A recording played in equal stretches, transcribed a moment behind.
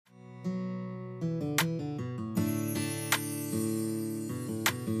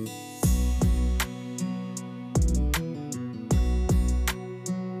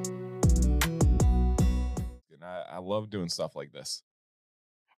love doing stuff like this.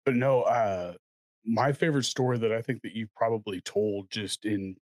 But no, my favorite story that I think that you've probably told just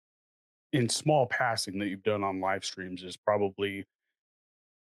in small passing that you've done on live streams is probably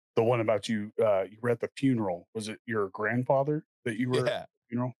the one about you were at the funeral. Was it your grandfather that you were at Yeah. the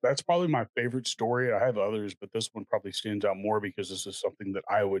funeral? That's probably my favorite story. I have others, but this one probably stands out more because this is something that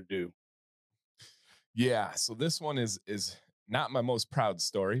I would do. Yeah, so this one is not my most proud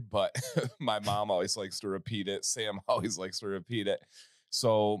story, but my mom always likes to repeat it. Sam always likes to repeat it.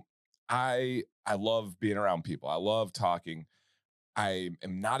 So I love being around people. I love talking. I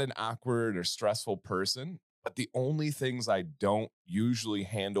am not an awkward or stressful person, but the only things I don't usually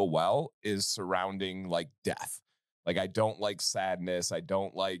handle well is surrounding like death. Like I don't like sadness. I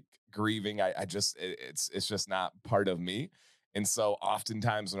don't like grieving. I just it's just not part of me. And so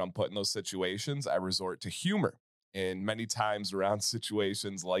oftentimes when I'm put in those situations, I resort to humor. And many times around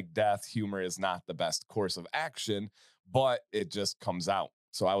situations like death, humor is not the best course of action, but it just comes out.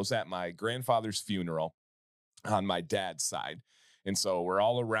 So I was at my grandfather's funeral on my dad's side. And so we're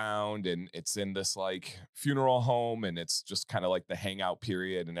all around and it's in this like funeral home and it's just kind of like the hangout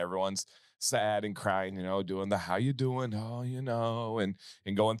period and everyone's sad and crying, doing the how you doing? Oh, and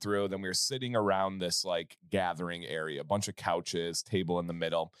going through. Then we were sitting around this like gathering area, a bunch of couches, table in the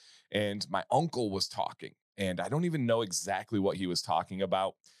middle. And my uncle was talking. And I don't even know exactly what he was talking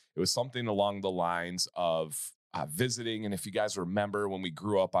about. It was something along the lines of visiting. And if you guys remember when we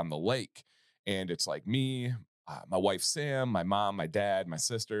grew up on the lake, and it's like me, my wife Sam, my mom, my dad, my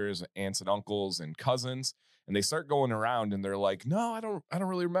sisters, aunts and uncles, and cousins. And they start going around and they're like, no, I don't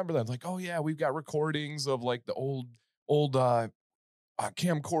really remember that. Like, oh yeah, we've got recordings of like the old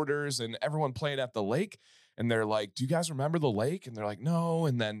camcorders and everyone playing at the lake. And they're like, do you guys remember the lake? And they're like, no.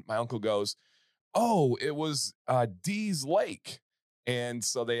 And then my uncle goes, oh, it was Dee's Lake. And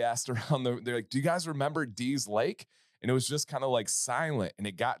so they asked around they're like, do you guys remember Dee's Lake? And it was just kind of like silent. And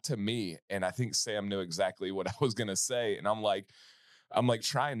it got to me. And I think Sam knew exactly what I was gonna say. And I'm like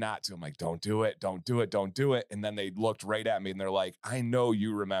trying not to. I'm like, don't do it, don't do it, don't do it. And then they looked right at me and they're like, I know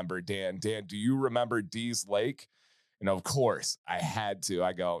you remember, Dan. Dan, do you remember Dee's Lake? And of course I had to.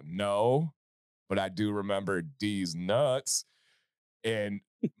 I go, no, but I do remember Dee's nuts. And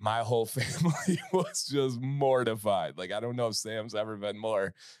my whole family was just mortified. Like, I don't know if Sam's ever been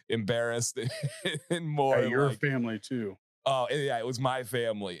more embarrassed and Hey, more your like, family too. oh yeah, it was my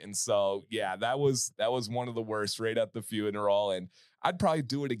family. And so yeah, that was one of the worst right at the funeral. And I'd probably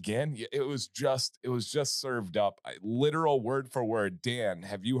do it again. It was just served up. Literal word for word. Dan,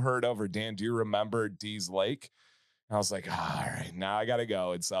 have you heard of, or Dan, do you remember Dee's Lake? And I was like, all right, now I gotta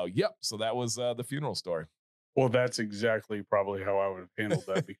go. And so yep, so that was the funeral story. Well, that's exactly probably how I would have handled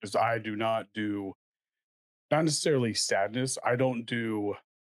that because I do not do not necessarily sadness. I don't do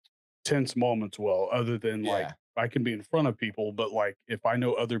tense moments well, other than like Yeah. I can be in front of people, but like if I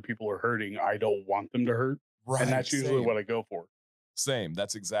know other people are hurting, I don't want them to hurt. And Right. that's usually what Same. I go for. Same.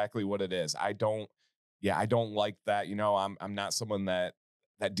 That's exactly what it is. I don't like that. I'm not someone that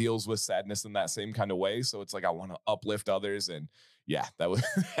deals with sadness in that same kind of way. So it's like I want to uplift others. And yeah, that was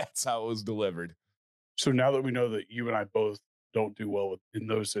that's how it was delivered. So now that we know that you and I both don't do well in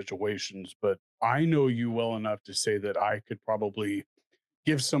those situations, but I know you well enough to say that I could probably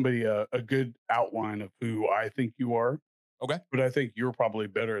give somebody a good outline of who I think you are. Okay. But I think you're probably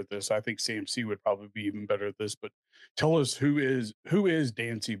better at this. I think CMC would probably be even better at this. But tell us who is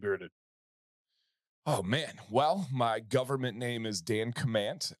Dancy Bearded? Oh man. Well, my government name is Dan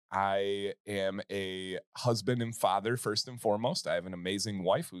Command. I am a husband and father first and foremost. I have an amazing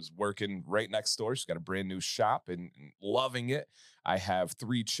wife who's working right next door. She's got a brand new shop and loving it. I have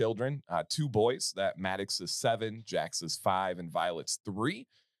three children, two boys. That Maddox is 7, Jax is 5, and Violet's 3.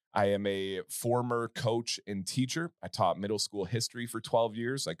 I am a former coach and teacher. I taught middle school history for 12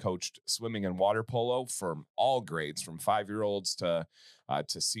 years. I coached swimming and water polo from all grades, from 5-year-olds to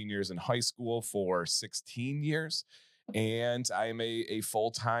seniors in high school for 16 years. And I am a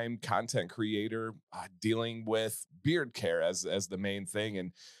full time content creator dealing with beard care as the main thing.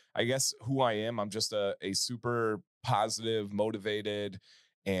 And I guess who I am, I'm just a super positive, motivated,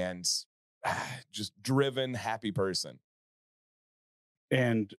 and just driven, happy person.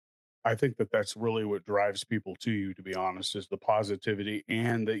 And I think that that's really what drives people to you, to be honest, is the positivity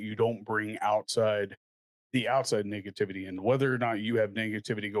and that you don't bring outside negativity. And whether or not you have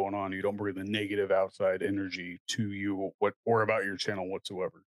negativity going on, you don't bring the negative outside energy to you or about your channel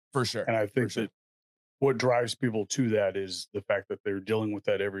whatsoever. For sure. And I For think that sure. what drives people to that is the fact that they're dealing with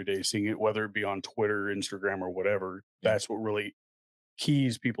that every day, seeing it, whether it be on Twitter, Instagram, or whatever. Yeah. That's what really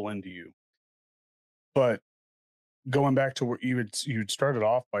keys people into you. But going back to where you'd started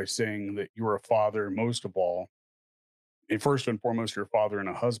off by saying that you were a father most of all. first and foremost, your father and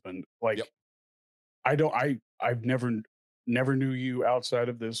a husband. Yep. Like, I've never knew you outside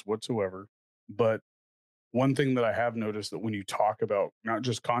of this whatsoever. But one thing that I have noticed that when you talk about not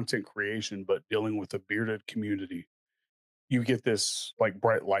just content creation, but dealing with a bearded community, you get this like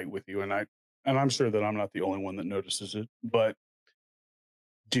bright light with you. And I'm sure that I'm not the only one that notices it. But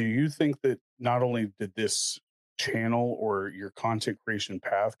do you think that not only did this channel or your content creation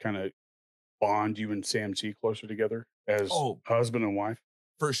path kind of bond you and Sam T closer together as Oh, husband and wife?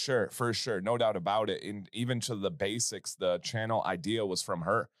 for sure, no doubt about it. And even to the basics, the channel idea was from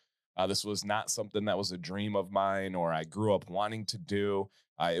her. This was not something that was a dream of mine or I grew up wanting to do.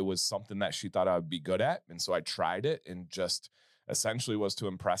 It was something that she thought I would be good at, and so I tried it, and just essentially was to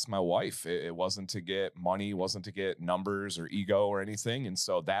impress my wife. It wasn't to get money, wasn't to get numbers or ego or anything, and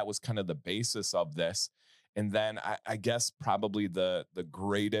so that was kind of the basis of this. And then I guess probably the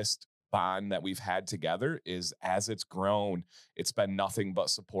greatest bond that we've had together is as it's grown, it's been nothing but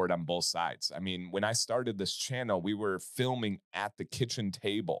support on both sides. I mean, when I started this channel, we were filming at the kitchen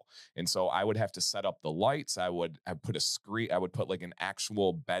table. And so I would have to set up the lights. I put a screen, I would put like an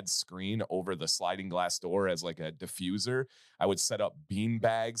actual bed screen over the sliding glass door as like a diffuser. I would set up bean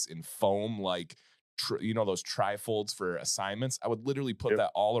bags in foam, like those trifolds for assignments. I would literally put Yep.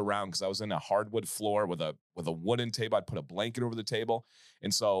 that all around because I was in a hardwood floor with a wooden table. I'd put a blanket over the table,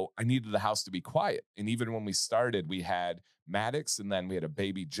 and so I needed the house to be quiet. And even when we started, we had Maddox and then we had a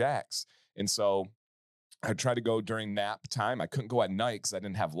baby Jax. And so I tried to go during nap time. I couldn't go at night because I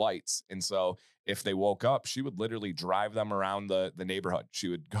didn't have lights. And so if they woke up, she would literally drive them around the neighborhood. She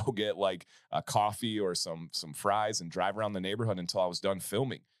would go get like a coffee or some fries and drive around the neighborhood until I was done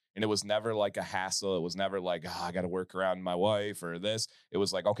filming. And it was never like a hassle. It was never like, oh, I got to work around my wife or this. It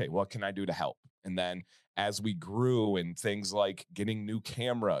was like, okay, what can I do to help? And then as we grew and things like getting new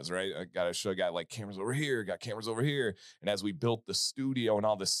cameras, right? I got to show, got like cameras over here, got cameras over here. And as we built the studio and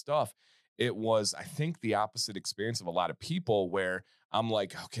all this stuff, it was, I think, the opposite experience of a lot of people where I'm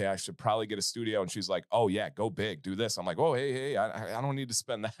like, okay, I should probably get a studio. And she's like, oh yeah, go big, do this. I'm like, oh, hey, I don't need to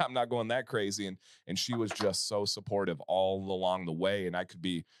spend that. I'm not going that crazy. And she was just so supportive all along the way. And I could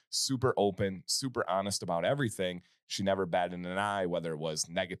be super open, super honest about everything. She never batted an eye, whether it was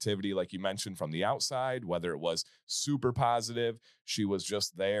negativity, like you mentioned, from the outside, whether it was super positive. She was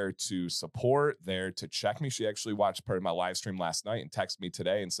just there to support, there to check me. She actually watched part of my live stream last night and texted me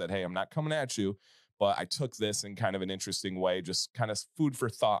today and said, hey, I'm not coming at you, but I took this in kind of an interesting way, just kind of food for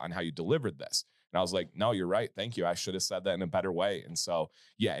thought on how you delivered this. And I was like, no, you're right. Thank you. I should have said that in a better way. And so,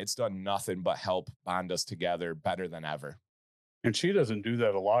 yeah, it's done nothing but help bond us together better than ever. And she doesn't do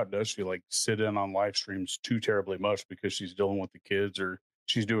that a lot, does she? Like sit in on live streams too terribly much because she's dealing with the kids or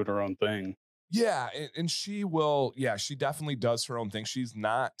she's doing her own thing. Yeah, and she will, yeah, she definitely does her own thing. She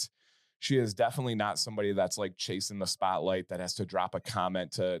is definitely not somebody that's like chasing the spotlight that has to drop a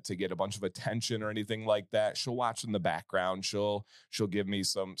comment to get a bunch of attention or anything like that. She'll watch in the background. She'll give me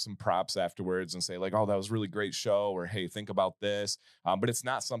some props afterwards and say like, "Oh, that was a really great show," or "Hey, think about this." But it's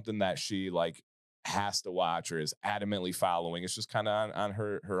not something that she like has to watch or is adamantly following. It's just kind of on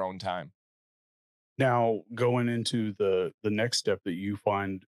her own time. Now, going into the next step that you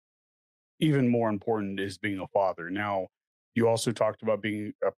find even more important is being a father. Now, you also talked about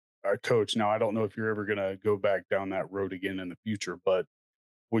being a coach. Now, I don't know if you're ever going to go back down that road again in the future, but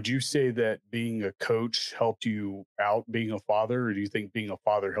would you say that being a coach helped you out being a father, or do you think being a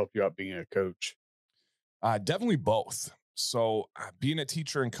father helped you out being a coach? Definitely both. So, being a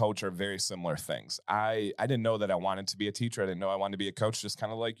teacher and coach are very similar things. I didn't know that I wanted to be a teacher. I didn't know I wanted to be a coach. Just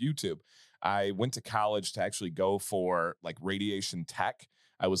kind of like YouTube. I went to college to actually go for like radiation tech.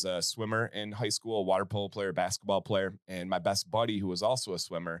 I was a swimmer in high school, a water polo player, basketball player, and my best buddy, who was also a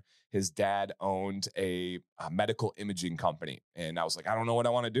swimmer, his dad owned a medical imaging company. And I was like, I don't know what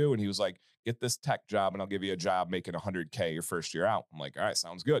I want to do. And he was like, get this tech job, and I'll give you a job making 100K your first year out. I'm like, all right,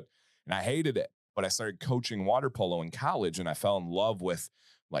 sounds good. And I hated it, but I started coaching water polo in college and I fell in love with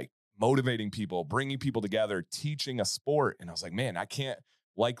like motivating people, bringing people together, teaching a sport. And I was like, man, I can't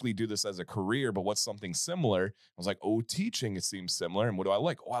likely do this as a career, but what's something similar? I was like, oh, teaching, it seems similar. And what do I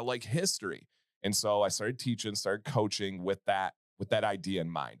like? Oh, I like history. And so I started teaching, started coaching with that idea in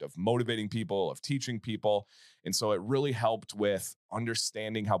mind of motivating people, of teaching people. And so it really helped with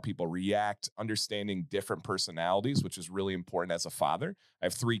understanding how people react, understanding different personalities, which is really important as a father. I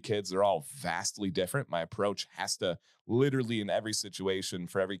have 3 kids. They're all vastly different. My approach has to literally in every situation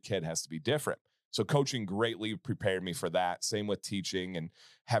for every kid has to be different. So coaching greatly prepared me for that. Same with teaching and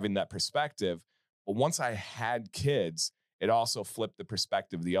having that perspective. But once I had kids, it also flipped the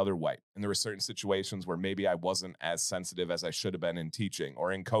perspective the other way. And there were certain situations where maybe I wasn't as sensitive as I should have been in teaching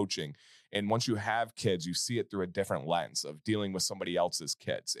or in coaching. And once you have kids, you see it through a different lens of dealing with somebody else's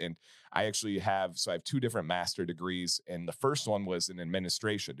kids. And I actually have, so I have two different master degrees. And the first one was in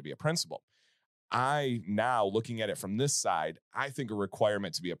administration to be a principal. I now looking at it from this side, I think a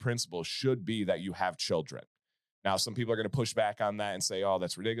requirement to be a principal should be that you have children. Now, some people are going to push back on that and say, oh,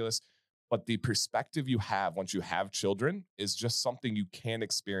 that's ridiculous. But the perspective you have once you have children is just something you can't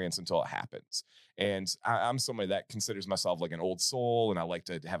experience until it happens. And I'm somebody that considers myself like an old soul and I like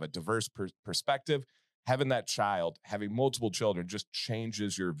to have a diverse perspective. Having that child, having multiple children just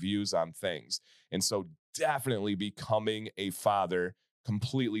changes your views on things. And so, definitely becoming a father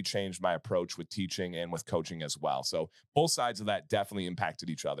completely changed my approach with teaching and with coaching as well. So, both sides of that definitely impacted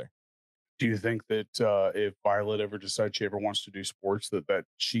each other. Do you think that if Violet ever decides she ever wants to do sports, that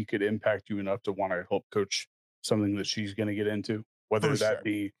she could impact you enough to want to help coach something that she's going to get into, For whether that sure.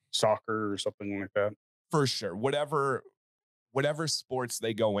 be soccer or something like that? For sure. Whatever sports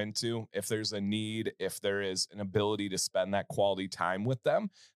they go into, if there's a need, if there is an ability to spend that quality time with them,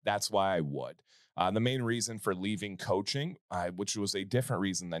 that's why I would. The main reason for leaving coaching, which was a different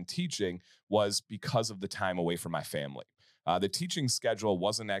reason than teaching, was because of the time away from my family. The teaching schedule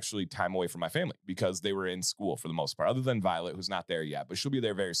wasn't actually time away from my family because they were in school for the most part, other than Violet, who's not there yet, but she'll be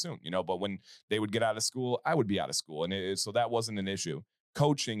there very soon, you know. But when they would get out of school, I would be out of school. So that wasn't an issue.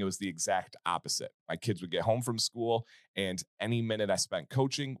 Coaching, it was the exact opposite. My kids would get home from school, and any minute I spent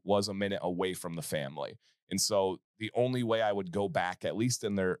coaching was a minute away from the family. And so the only way I would go back, at least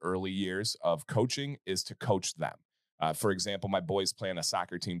in their early years of coaching, is to coach them. For example, my boys play on a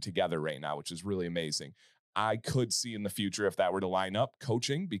soccer team together right now, which is really amazing. I could see in the future if that were to line up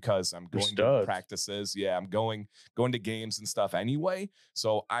coaching because I'm They're going to studs. practices. Yeah, I'm going to games and stuff anyway.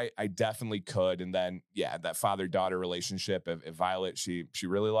 So I definitely could. And then yeah, that father daughter relationship. If Violet she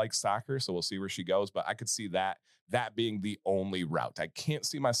really likes soccer, so we'll see where she goes. But I could see that being the only route. I can't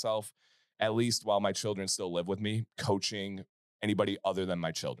see myself, at least while my children still live with me, coaching anybody other than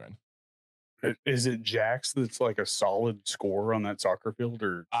my children. Is it Jax that's like a solid scorer on that soccer field,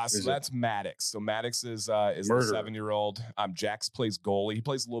 or So is it that's Maddox. So Maddox is the murderer? 7-year-old. Jax plays goalie. He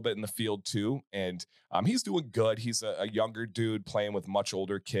plays a little bit in the field too, and he's doing good. He's a younger dude playing with much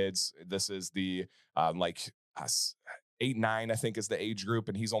older kids. This is the like 8, 9, I think, is the age group,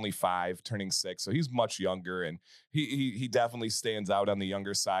 and he's only 5, turning 6, so he's much younger, and he definitely stands out on the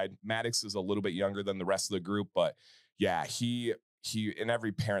younger side. Maddox is a little bit younger than the rest of the group, but yeah, he and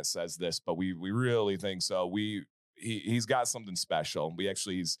every parent says this, but we really think so. He's got something special.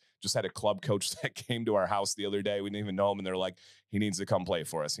 He's just had a club coach that came to our house the other day. We didn't even know him, and they're like, he needs to come play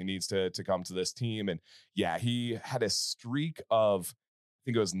for us. He needs to come to this team. And yeah, he had a streak of I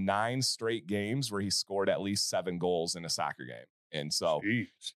think it was 9 straight games where he scored at least 7 goals in a soccer game. And so Jeez.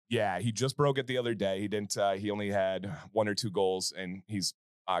 yeah, he just broke it the other day. He didn't. He only had 1 or 2 goals, and he's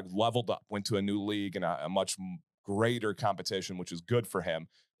leveled up. Went to a new league and a much greater competition, which is good for him.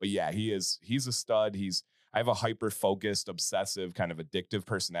 But yeah, he's a stud. I have a hyper focused, obsessive, kind of addictive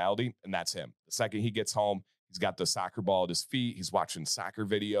personality, and that's him. The second he gets home, he's got the soccer ball at his feet. He's watching soccer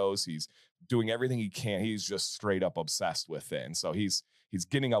videos. He's doing everything he can. He's just straight up obsessed with it, and so he's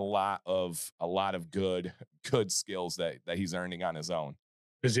getting a lot of good skills that he's earning on his own.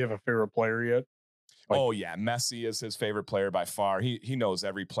 Does he have a favorite player yet? Like, Oh yeah, Messi is his favorite player by far. He knows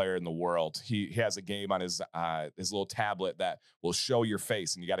every player in the world. He has a game on his little tablet that will show your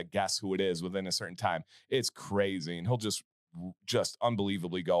face, and you got to guess who it is within a certain time. It's crazy, and he'll just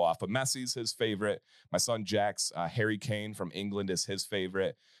unbelievably go off. But Messi's his favorite. My son Jack's Harry Kane from England is his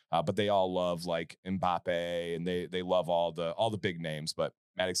favorite. But they all love like Mbappe, and they love all the big names. But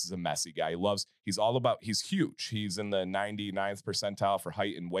Maddox is a Messi guy. He's all about. He's huge. He's in the 99th percentile for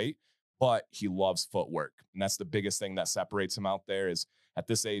height and weight, but he loves footwork. And that's the biggest thing that separates him out there is at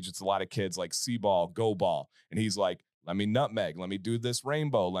this age, it's a lot of kids like see ball, go ball. And he's like, let me nutmeg, let me do this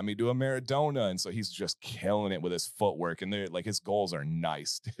rainbow, let me do a Maradona. And so he's just killing it with his footwork. And they're like his goals are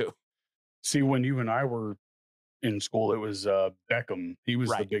nice too. see, when you and I were in school, it was Beckham. He was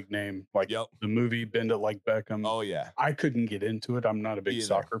the Right. big name, like Yep. the movie Bend It Like Beckham. Oh yeah. I couldn't get into it. I'm not a big Either.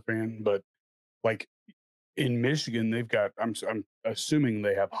 soccer fan, but like in Michigan, they've got. I'm assuming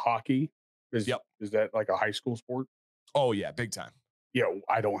they have hockey. Yep. Is that like a high school sport? Oh yeah. Big time. Yeah,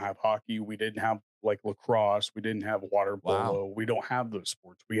 I don't have hockey. We didn't have like lacrosse. We didn't have water Wow. polo. We don't have those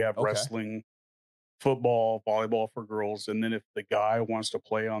sports. We have Okay. wrestling, football, volleyball for girls, and then if the guy wants to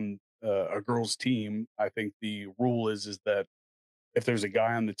play on a girls' team, I think the rule is that if there's a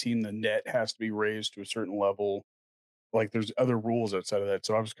guy on the team, the net has to be raised to a certain level. Like there's other rules outside of that.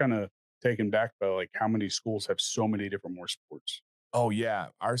 So I was kind of taken back by like how many schools have so many different more sports. Oh yeah,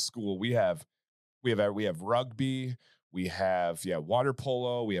 our school we have rugby, we have yeah water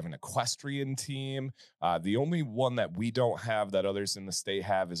polo, we have an equestrian team. The only one that we don't have that others in the state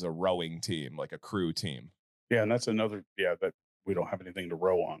have is a rowing team, like a crew team. Yeah, and that's another yeah that we don't have anything to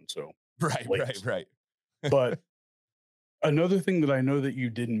row on, so Right, right, lakes. right. But another thing that I know that you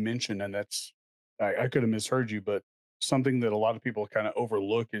didn't mention, and that's I could have misheard you, but something that a lot of people kind of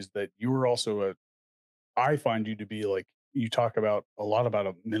overlook is that you were also a I find you to be like you talk about a lot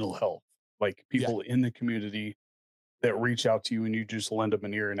about mental health, like Yeah. people in the community that reach out to you and you just lend them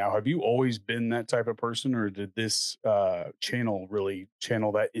an ear. Now, have you always been that type of person, or did this channel really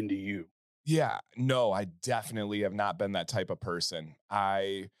channel that into you? Yeah, no, I definitely have not been that type of person.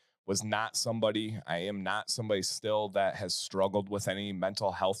 I am not somebody still that has struggled with any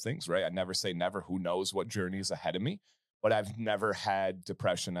mental health things, right? I never say never. Who knows what journey is ahead of me? But I've never had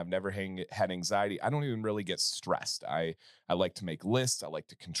depression. I've never had anxiety. I don't even really get stressed. I like to make lists. I like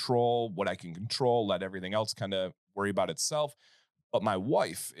to control what I can control, let everything else kind of worry about itself. But my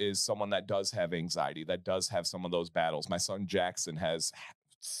wife is someone that does have anxiety, that does have some of those battles. My son Jackson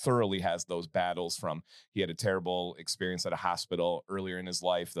thoroughly has those battles from he had a terrible experience at a hospital earlier in his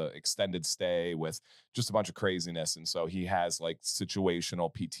life, the extended stay with just a bunch of craziness. And so he has like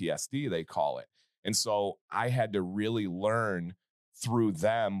situational PTSD, they call it. And so I had to really learn through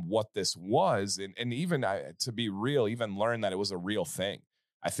them what this was. And even to be real, even learn that it was a real thing.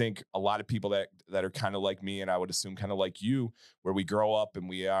 I think a lot of people that are kind of like me, and I would assume kind of like you, where we grow up and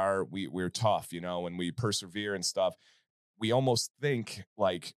we're tough, and we persevere and stuff, we almost think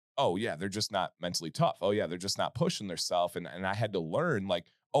like, oh yeah, they're just not mentally tough. Oh yeah, they're just not pushing themselves. And I had to learn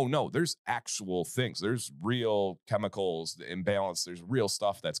like, oh no, there's actual things. There's real chemicals, the imbalance, there's real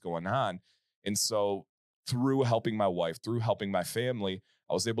stuff that's going on. And so through helping my wife, through helping my family,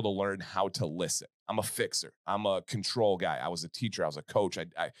 I was able to learn how to listen. I'm a fixer. I'm a control guy. I was a teacher. I was a coach.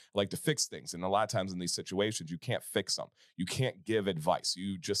 I like to fix things. And a lot of times in these situations, you can't fix them. You can't give advice.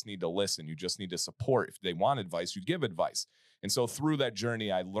 You just need to listen. You just need to support. If they want advice, you give advice. And so through that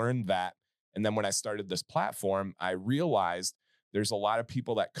journey, I learned that. And then when I started this platform, I realized there's a lot of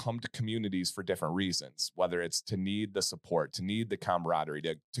people that come to communities for different reasons, whether it's to need the support, to need the camaraderie,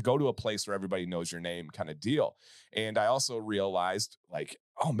 to go to a place where everybody knows your name kind of deal. And I also realized, like,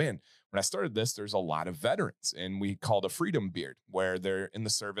 oh man, when I started this, there's a lot of veterans, and we called a freedom beard, where they're in the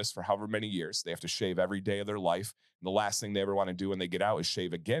service for however many years. They have to shave every day of their life. And the last thing they ever want to do when they get out is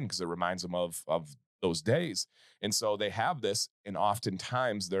shave again because it reminds them of those days. And so they have this, and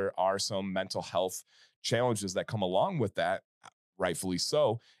oftentimes there are some mental health challenges that come along with that, rightfully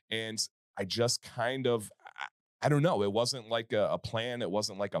so. And I just kind of, I don't know. It wasn't like a plan. It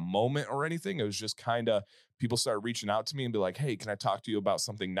wasn't like a moment or anything. It was just kind of people started reaching out to me and be like, "Hey, can I talk to you about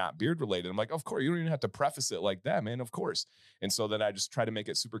something not beard related?" I'm like, "Of course." You don't even have to preface it like that, man. Of course. And so then I just try to make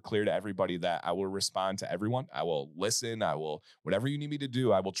it super clear to everybody that I will respond to everyone. I will listen. I will whatever you need me to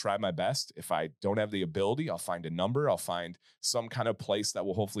do. I will try my best. If I don't have the ability, I'll find a number. I'll find some kind of place that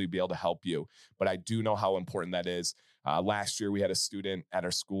will hopefully be able to help you. But I do know how important that is. Last year, we had a student at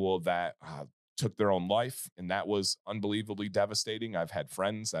our school that took their own life, and that was unbelievably devastating. I've had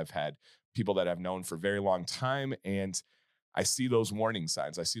friends, I've had people that I've known for a very long time, and I see those warning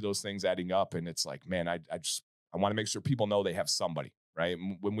signs. I see those things adding up, and it's like, man, I want to make sure people know they have somebody, right?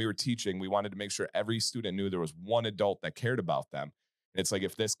 When we were teaching, we wanted to make sure every student knew there was one adult that cared about them. And it's like,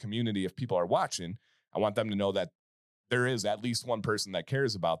 if this community, if people are watching, I want them to know that there is at least one person that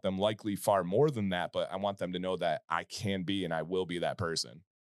cares about them, likely far more than that, but I want them to know that I can be and I will be that person.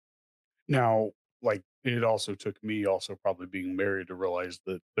 Now, like it also took me also probably being married to realize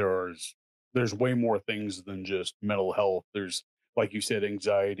that there's way more things than just mental health. There's like you said,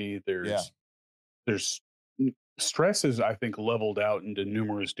 anxiety. Yeah. There's stress is I think leveled out into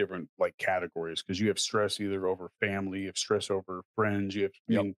numerous different like categories because you have stress either over family, you have stress over friends. I Yep.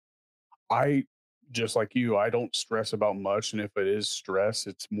 mean, I just like you, I don't stress about much, and if it is stress,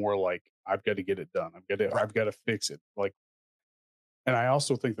 it's more like I've got to get it done. Right. I've got to fix it. Like, and I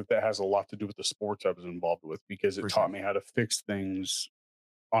also think that that has a lot to do with the sports I was involved with because it For taught sure. me how to fix things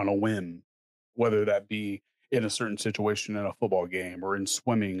on a whim, whether that be in a certain situation in a football game or in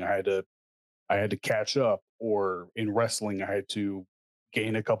swimming. I had to catch up, or in wrestling, I had to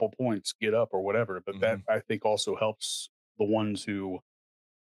gain a couple points, get up, or whatever. But that Mhm. I think also helps the ones who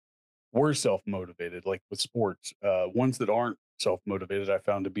were self motivated, like with sports. Ones that aren't self motivated, I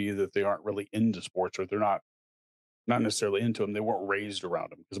found to be that they aren't really into sports, or they're not necessarily into them. They weren't raised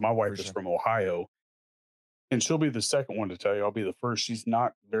around them. Because my wife For is sure. from Ohio, and she'll be the second one to tell you. I'll be the first. She's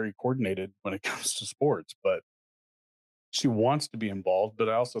not very coordinated when it comes to sports, but she wants to be involved, but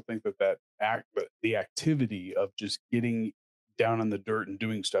I also think that the activity of just getting down in the dirt and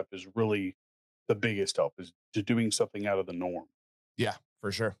doing stuff is really the biggest help, is to doing something out of the norm. Yeah,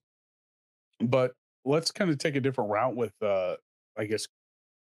 for sure. But let's kind of take a different route with, I guess,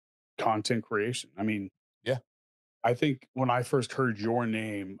 content creation. I mean, Yeah. I think when I first heard your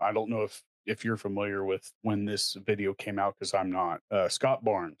name, I don't know if you're familiar with when this video came out, because I'm not. Scott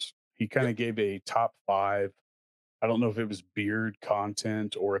Barnes. He kind Yep. of gave a top five. I don't know if it was beard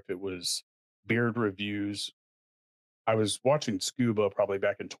content or if it was beard reviews. I was watching Scuba probably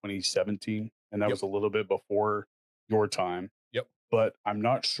back in 2017, and that Yep. was a little bit before your time. Yep. But I'm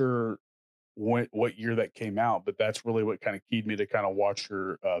not sure what year that came out, but that's really what kind of keyed me to kind of watch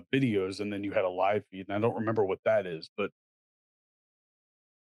your videos. And then you had a live feed, and I don't remember what that is, but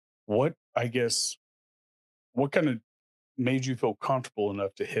what I guess what kind of made you feel comfortable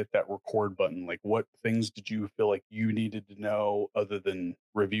enough to hit that record button? Like, what things did you feel like you needed to know other than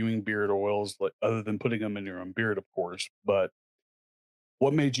reviewing beard oils, like other than putting them in your own beard, of course? But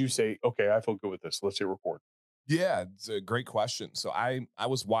what made you say, "Okay, I feel good with this. Let's hit record"? Yeah, it's a great question. So I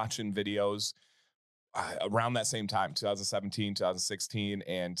was watching videos around that same time, 2017, 2016,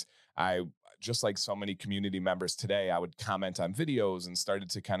 and I, just like so many community members today, I would comment on videos and started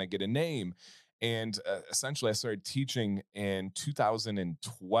to kind of get a name. And essentially, I started teaching in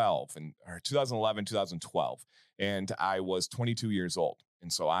 2012 and or 2011, 2012, and I was 22 years old.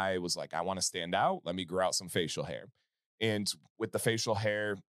 And so I was like, I want to stand out. Let me grow out some facial hair. And with the facial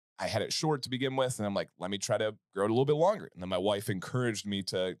hair, I had it short to begin with, and I'm like, let me try to grow it a little bit longer. And then my wife encouraged me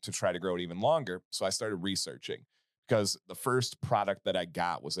to try to grow it even longer. So I started researching because the first product that I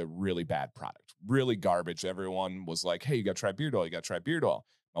got was a really bad product, really garbage. Everyone was like, hey, you got to try beard oil. You got to try beard oil.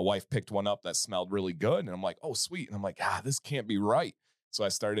 My wife picked one up that smelled really good. And I'm like, oh, sweet. And I'm like, this can't be right. So I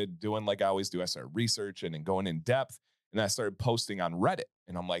started doing like I always do. I started researching and going in depth. And then I started posting on Reddit.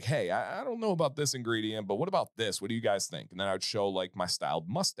 And I'm like, hey, I don't know about this ingredient, but what about this? What do you guys think? And then I would show like my styled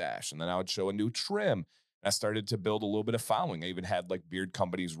mustache, and then I would show a new trim. And I started to build a little bit of following. I even had like beard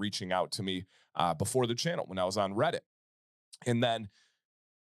companies reaching out to me before the channel when I was on Reddit. And then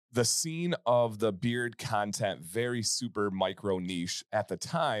the scene of the beard content, very super micro niche at the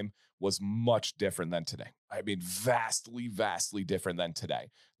time, was much different than today. I mean, vastly, vastly different than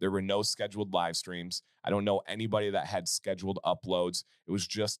today. There were no scheduled live streams. I don't know anybody that had scheduled uploads. It was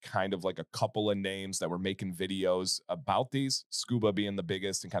just kind of like a couple of names that were making videos about these, Scuba being the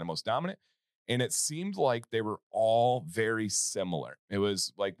biggest and kind of most dominant. And it seemed like they were all very similar. It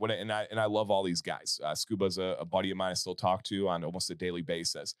was like what, and I love all these guys. Scuba's a buddy of mine I still talk to on almost a daily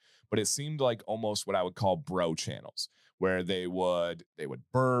basis, but it seemed like almost what I would call bro channels, where they would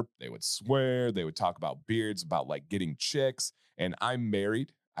burp, they would swear, they would talk about beards, about like getting chicks. And I'm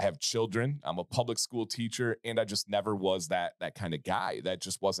married, I have children, I'm a public school teacher, and I just never was that kind of guy. That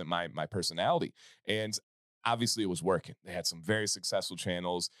just wasn't my personality. And obviously it was working. They had some very successful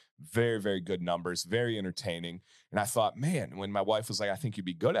channels, very, very good numbers, very entertaining. And I thought, man, when my wife was like, I think you'd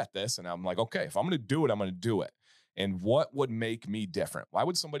be good at this. And I'm like, okay, if I'm going to do it, I'm going to do it. And what would make me different? Why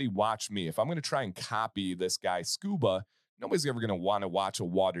would somebody watch me? If I'm going to try and copy this guy Scuba, nobody's ever going to want to watch a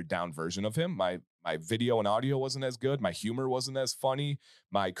watered down version of him. My video and audio wasn't as good. My humor wasn't as funny.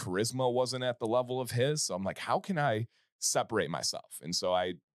 My charisma wasn't at the level of his. So I'm like, how can I separate myself? And so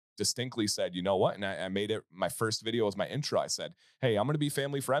I distinctly said, you know what? And I made it my first video as my intro. I said, hey, I'm going to be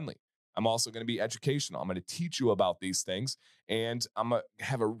family friendly. I'm also going to be educational. I'm going to teach you about these things. And I'm going to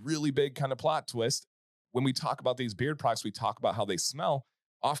have a really big kind of plot twist. When we talk about these beard products, we talk about how they smell.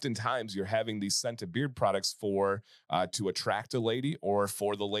 Oftentimes, you're having these scented beard products for to attract a lady or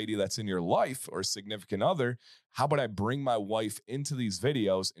for the lady that's in your life or significant other. How about I bring my wife into these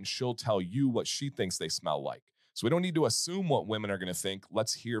videos and she'll tell you what she thinks they smell like? So we don't need to assume what women are going to think.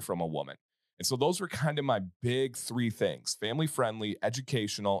 Let's hear from a woman. And so those were kind of my big three things: family friendly,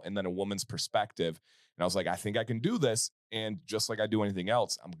 educational, and then a woman's perspective. And I was like, I think I can do this. And just like I do anything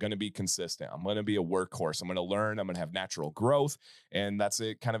else, I'm going to be consistent. I'm going to be a workhorse. I'm going to learn. I'm going to have natural growth. And that's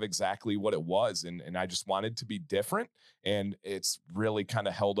it, kind of exactly what it was. And I just wanted to be different. And it's really kind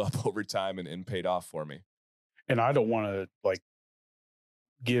of held up over time and paid off for me. And I don't want to like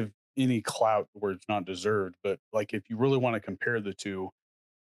give any clout where it's not deserved, but like if you really want to compare the two,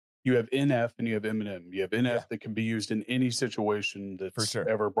 you have NF and you have Eminem. You have Yeah, NF that can be used in any situation for that's sure.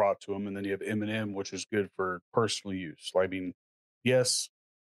 ever brought to them, and then you have Eminem, which is good for personal use. I mean, yes,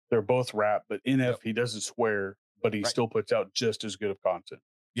 they're both rap, but NF, Yep. he doesn't swear, but he Right. still puts out just as good of content,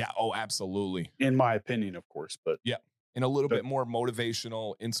 Yeah. Oh, absolutely. in my opinion, of course. But Yeah. And a little that bit more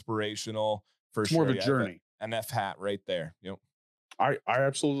motivational, inspirational for it's more of sure. a Yeah. I have a journey. NF hat right there. Yep. I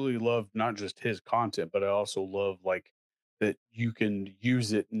absolutely love not just his content, but I also love like that you can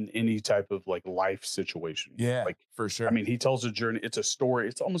use it in any type of like life situation. Yeah, Like, for I sure. mean, he tells a journey. It's a story.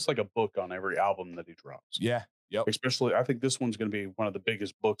 It's almost like a book on every album that he drops. Yeah. Yep. Especially, I think this one's going to be one of the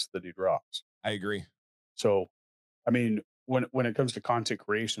biggest books that he drops. I agree. So, I mean, when it comes to content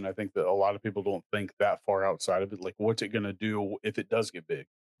creation, I think that a lot of people don't think that far outside of it. Like, what's it going to do if it does get big?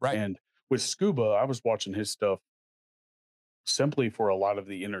 Right. And with Scuba, I was watching his stuff simply for a lot of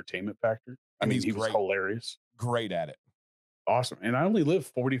the entertainment factor. I And mean, he's he was great, hilarious. great at it. Awesome, and I only live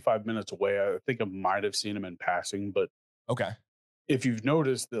 45 minutes away. I think I might have seen him in passing, but Okay. if you've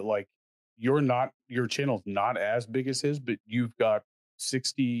noticed that, like, your channel's not as big as his, but you've got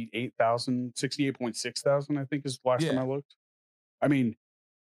 68,000, 68.6 thousand, I think is the last time I Yeah. looked. I mean,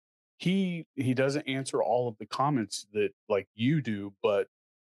 he doesn't answer all of the comments that, like, you do, but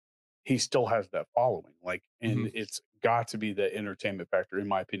he still has that following, like, and Mhm. it's got to be the entertainment factor, in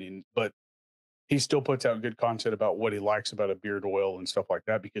my opinion, but he still puts out good content about what he likes about a beard oil and stuff like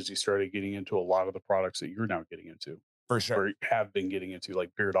that because he started getting into a lot of the products that you're now getting into For sure. or have been getting into,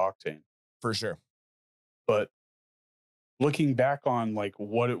 like Beard Octane. For sure. But looking back on like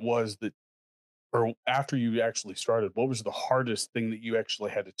what it was that, or after you actually started, what was the hardest thing that you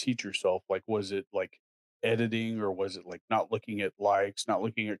actually had to teach yourself? Like, was it like editing or was it like not looking at likes, not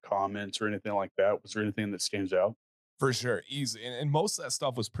looking at comments or anything like that? Was there anything that stands out? For sure, easy, and most of that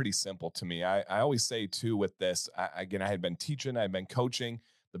stuff was pretty simple to me. I always say too with this, again, I had been teaching, I've been coaching.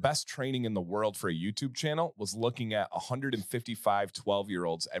 The best training in the world for a YouTube channel was looking at 155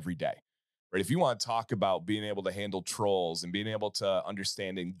 12-year-olds every day. Right? If you want to talk about being able to handle trolls and being able to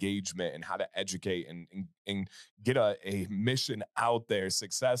understand engagement and how to educate and get a mission out there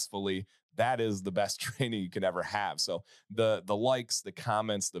successfully, that is the best training you could ever have. So the likes, the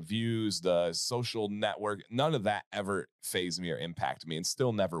comments, the views, the social network, none of that ever phased me or impact me and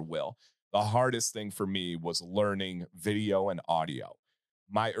still never will. The hardest thing for me was learning video and audio.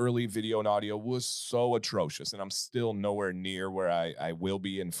 My early video and audio was so atrocious, and I'm still nowhere near where I will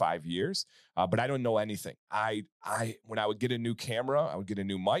be in 5 years. But I don't know anything. When I would get a new camera, I would get a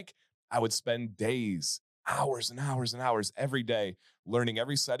new mic. I would spend days, hours and hours and hours every day learning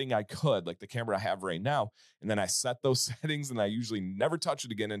every setting I could, like the camera I have right now. And then I set those settings and I usually never touch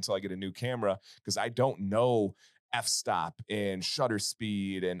it again until I get a new camera because I don't know f-stop and shutter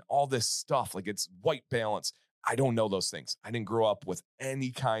speed and all this stuff. Like it's white balance. I don't know those things. I didn't grow up with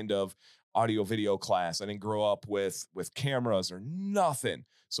any kind of audio video class. I didn't grow up with cameras or nothing.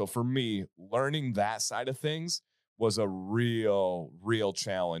 So for me, learning that side of things was a real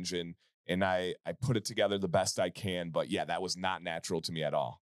challenge, and I put it together the best I can. But yeah, that was not natural to me at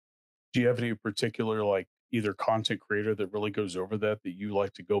all. Do you have any particular like either content creator that really goes over that you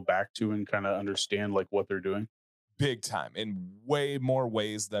like to go back to and kind of understand like what they're doing? Big time in way more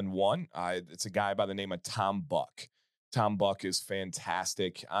ways than one. It's a guy by the name of Tom Buck. Tom Buck is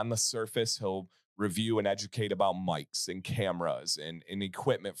fantastic. On the surface, he'll review and educate about mics and cameras and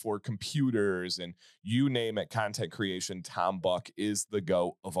equipment for computers and you name it, content creation. Tom Buck is the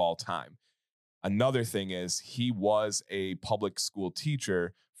GOAT of all time. Another thing is he was a public school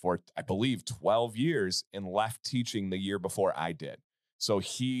teacher for, I believe, 12 years and left teaching the year before I did. So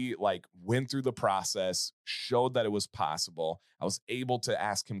he like went through the process, showed that it was possible. I was able to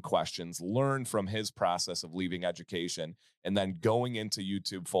ask him questions, learn from his process of leaving education and then going into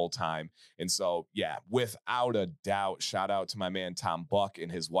YouTube full time. And so, yeah, without a doubt, shout out to my man Tom Buck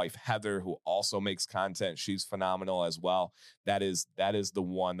and his wife Heather, who also makes content. She's phenomenal as well. That is the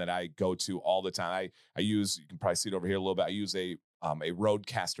one that I go to all the time. I use, you can probably see it over here a little bit. I use a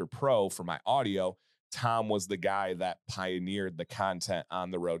Rodecaster Pro for my audio. Tom was the guy that pioneered the content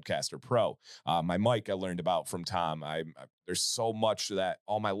on the Rodecaster Pro. My mic I learned about from Tom. There's so much that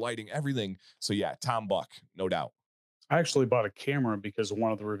all my lighting, everything. So yeah, Tom Buck, no doubt. I actually bought a camera because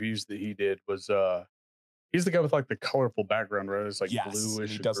one of the reviews that he did was he's the guy with like the colorful background, right? It's like Yes, and he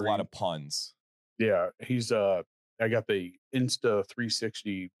bluish or does a lot green. of puns. Yeah, he's I got the Insta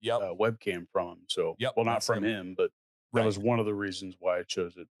 360 Yep, webcam from him. So, yep, well, not that's from him. him, but that Right. was one of the reasons why I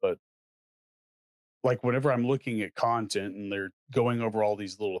chose it. But like whenever I'm looking at content and they're going over all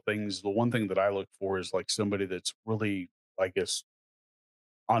these little things, the one thing that I look for is like somebody that's really, I guess,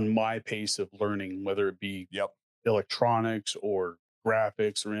 on my pace of learning, whether it be Yep. electronics or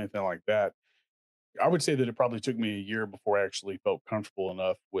graphics or anything like that. I would say that it probably took me a year before I actually felt comfortable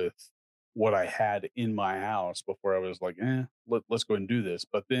enough with what I had in my house before I was like, let's go and do this.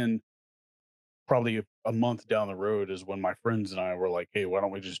 But then probably a month down the road is when my friends and I were like, hey, why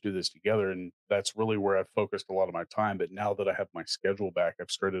don't we just do this together? And that's really where I've focused a lot of my time. But now that I have my schedule back,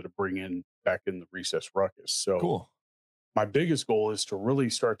 I've started to bring in back in the recess ruckus. So Cool. my biggest goal is to really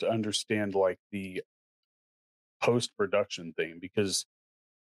start to understand like the post production thing because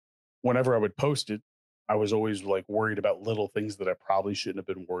whenever I would post it, I was always like worried about little things that I probably shouldn't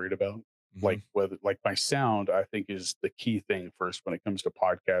have been worried about. Hmm. Like whether like my sound, I think is the key thing first when it comes to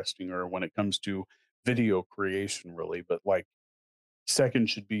podcasting or when it comes to video creation, really. But like second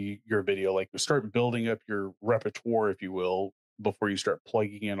should be your video. Like start building up your repertoire, if you will, before you start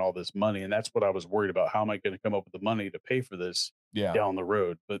plugging in all this money. And that's what I was worried about. How am I going to come up with the money to pay for this Yeah, down the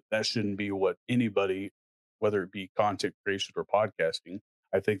road? But that shouldn't be what anybody, whether it be content creation or podcasting,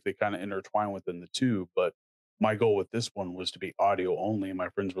 I think they kind of intertwine within the two. But my goal with this one was to be audio only. And my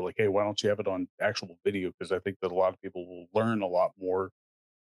friends were like, hey, why don't you have it on actual video? Because I think that a lot of people will learn a lot more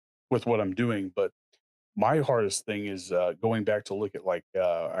with what I'm doing. But my hardest thing is, going back to look at, like,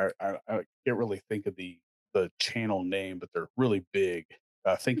 I can't really think of the channel name, but they're really big.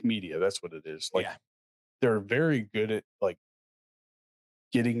 Think Media, that's what it is. Like, yeah, they're very good at, like,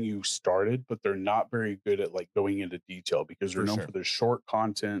 getting you started, but they're not very good at, like, going into detail because they're for known sure. for their short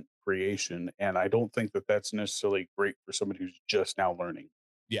content creation, and I don't think that that's necessarily great for somebody who's just now learning.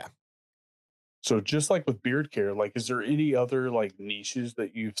 Yeah, So just like with beard care, like, is there any other like niches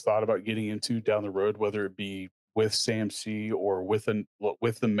that you've thought about getting into down the road, whether it be with SAMC or with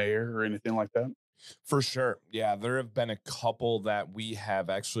the mayor or anything like that? for sure. Yeah, there have been a couple that we have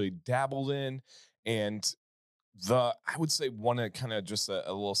actually dabbled in, and I would say one of kind of just a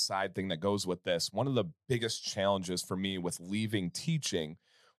little side thing that goes with this. One of the biggest challenges for me with leaving teaching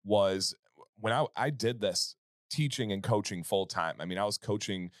was when I did this teaching and coaching full time. I mean, I was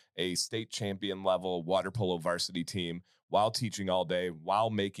coaching a state champion level water polo varsity team while teaching all day, while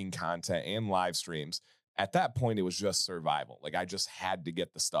making content and live streams. At that point, it was just survival. Like I just had to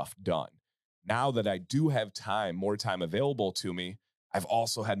get the stuff done. Now that I do have time, more time available to me, I've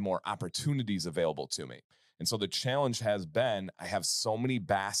also had more opportunities available to me. And so the challenge has been I have so many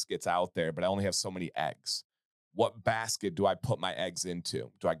baskets out there, but I only have so many eggs. What basket do I put my eggs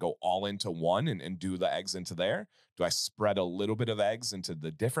into? Do I go all into one and do the eggs into there? Do I spread a little bit of eggs into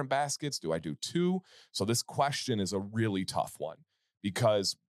the different baskets? Do I do two? So this question is a really tough one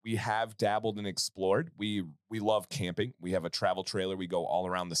because we have dabbled and explored. We love camping. We have a travel trailer. We go all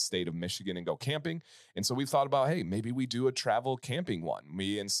around the state of Michigan and go camping. And so we thought about, hey, maybe we do a travel camping one.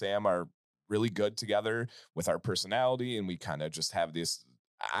 Me and Sam are really good together with our personality and we kind of just have this,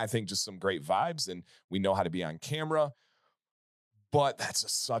 I think, just some great vibes and we know how to be on camera. But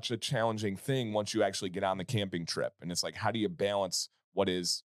that's such a challenging thing once you actually get on the camping trip. And it's like, how do you balance what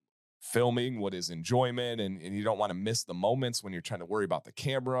is filming, what is enjoyment, and you don't want to miss the moments when you're trying to worry about the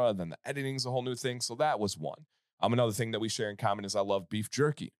camera, and then the editing's a whole new thing. So that was one. Another thing that we share in common is I love beef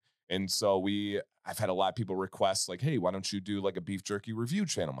jerky. And so I've had a lot of people request, like, hey, why don't you do like a beef jerky review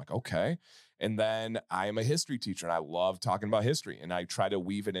channel? I'm like, okay. And then I am a history teacher and I love talking about history. And I try to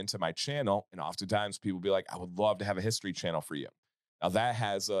weave it into my channel. And oftentimes people be like, I would love to have a history channel for you. Now that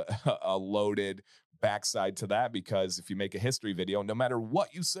has a loaded backside to that because if you make a history video, no matter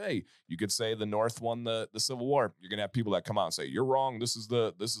what you say, you could say the North won the Civil War. You're gonna have people that come out and say you're wrong. This is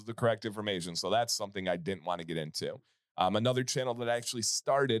the correct information. So that's something I didn't want to get into. Another channel that I actually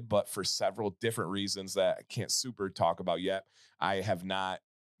started, but for several different reasons that I can't super talk about yet, I have not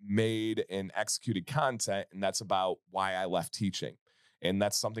made and executed content, and that's about why I left teaching. And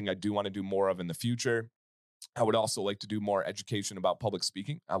that's something I do want to do more of in the future. I would also like to do more education about public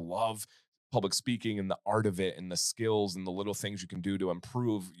speaking. I love public speaking and the art of it and the skills and the little things you can do to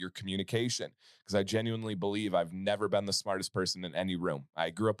improve your communication. Because I genuinely believe I've never been the smartest person in any room. I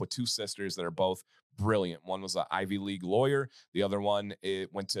grew up with two sisters that are both brilliant. One was an Ivy League lawyer. The other one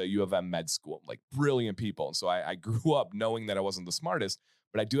went to U of M med school, like brilliant people. And so I grew up knowing that I wasn't the smartest,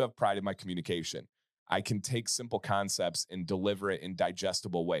 but I do have pride in my communication. I can take simple concepts and deliver it in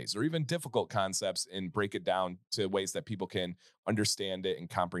digestible ways, or even difficult concepts and break it down to ways that people can understand it and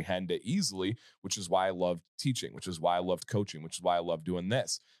comprehend it easily, which is why I loved teaching, which is why I loved coaching, which is why I love doing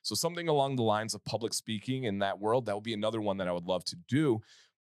this. So, something along the lines of public speaking in that world, that would be another one that I would love to do.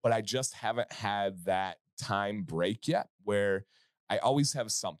 But I just haven't had that time break yet where I always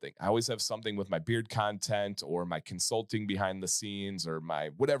have something. I always have something with my beard content or my consulting behind the scenes or my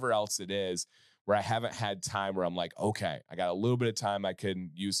whatever else it is where I haven't had time where I'm like, okay, I got a little bit of time I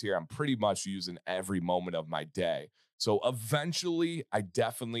can use here. I'm pretty much using every moment of my day. So eventually, I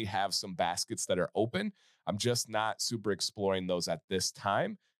definitely have some baskets that are open. I'm just not super exploring those at this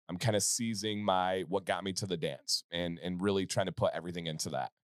time. I'm kind of seizing my what got me to the dance and really trying to put everything into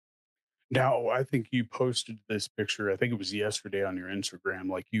that. Now, I think you posted this picture, I think it was yesterday on your Instagram,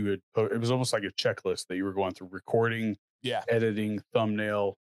 like you had it was almost like a checklist that you were going through recording, Yeah. editing,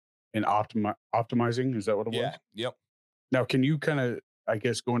 thumbnail, and optimizing. Is that what it was? Yeah. Yep. Now, can you kinda I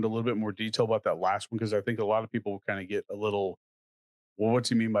guess, go into a little bit more detail about that last one? Because I think a lot of people kind of get a little, well, what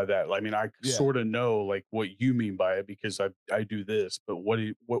do you mean by that? I mean, I Yeah. sort of know like what you mean by it because I do this, but what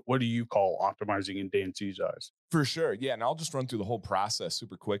do you call optimizing in Dan C's eyes? For sure. Yeah. And I'll just run through the whole process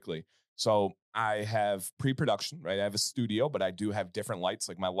super quickly. So I have pre-production, right? I have a studio, but I do have different lights,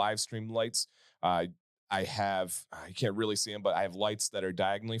 like my live stream lights. Uh, I have, you can't really see them, but I have lights that are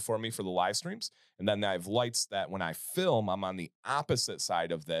diagonally for me for the live streams. And then I have lights that when I film, I'm on the opposite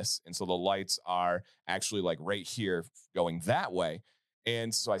side of this. And so the lights are actually like right here going that way.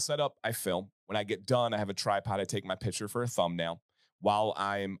 And so I set up, I film. When I get done, I have a tripod. I take my picture for a thumbnail while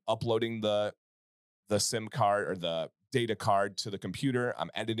I'm uploading the SIM card or the data card to the computer.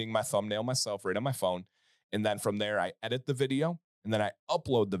 I'm editing my thumbnail myself right on my phone. And then from there, I edit the video and then I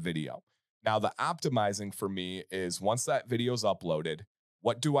upload the video. Now, the optimizing for me is once that video is uploaded,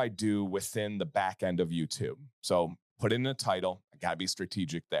 what do I do within the back end of YouTube? So put in a title. I got to be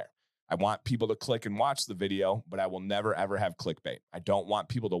strategic there. I want people to click and watch the video, but I will never ever have clickbait. I don't want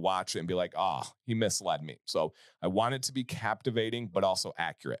people to watch it and be like, oh, he misled me. So I want it to be captivating, but also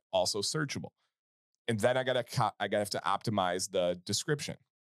accurate, also searchable. And then I gotta have to optimize the description.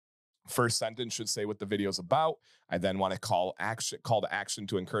 First sentence should say what the video's about. I then want to call to action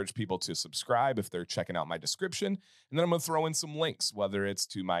to encourage people to subscribe if they're checking out my description. And then I'm gonna throw in some links, whether it's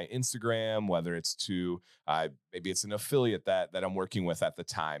to my Instagram, whether it's to maybe it's an affiliate that I'm working with at the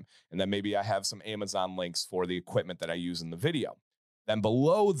time. And then maybe I have some Amazon links for the equipment that I use in the video. Then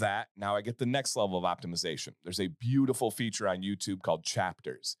below that, now I get the next level of optimization. There's a beautiful feature on YouTube called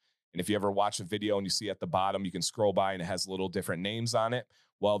chapters. And if you ever watch a video and you see at the bottom, you can scroll by and it has little different names on it.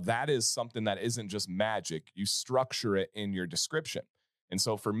 Well, that is something that isn't just magic. You structure it in your description. And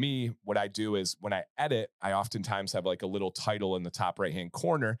so for me, what I do is when I edit, I oftentimes have like a little title in the top right hand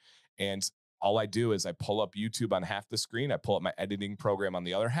corner. And all I do is I pull up YouTube on half the screen, I pull up my editing program on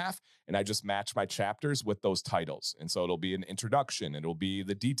the other half, and I just match my chapters with those titles. And so it'll be an introduction, it'll be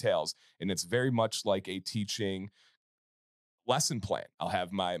the details. And it's very much like a teaching lesson plan. I'll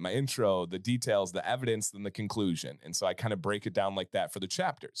have my intro, the details, the evidence, then the conclusion. And so I kind of break it down like that for the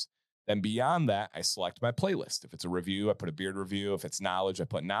chapters. Then beyond that, I select my playlist. If it's a review, I put a beard review. If it's knowledge, I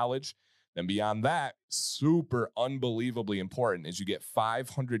put knowledge. Then beyond that, super unbelievably important is you get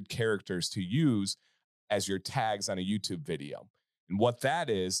 500 characters to use as your tags on a YouTube video. And what that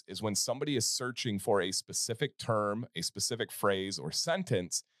is when somebody is searching for a specific term, a specific phrase or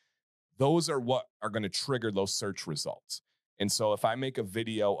sentence, those are what are going to trigger those search results. And so if I make a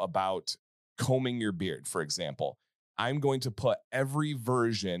video about combing your beard, for example, I'm going to put every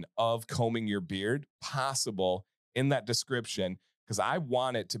version of combing your beard possible in that description because I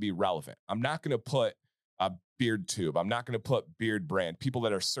want it to be relevant. I'm not going to put a beard tube. I'm not going to put beard brand. People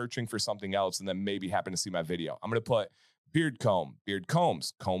that are searching for something else and then maybe happen to see my video. I'm going to put beard comb, beard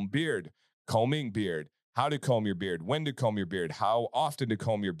combs, comb beard, combing beard, how to comb your beard, when to comb your beard, how often to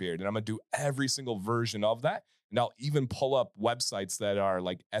comb your beard. And I'm going to do every single version of that. And I'll even pull up websites that are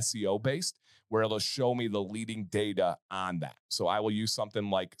like SEO based where it'll show me the leading data on that. So I will use something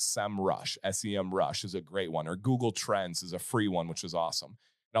like SEMrush, SEMrush is a great one, or Google Trends is a free one, which is awesome.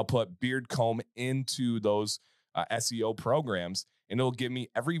 And I'll put beard comb into those SEO programs, and it'll give me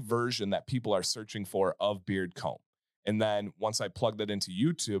every version that people are searching for of beard comb. And then once I plug that into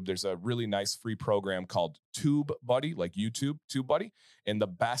YouTube, there's a really nice free program called Tube Buddy, like YouTube Tube Buddy. And the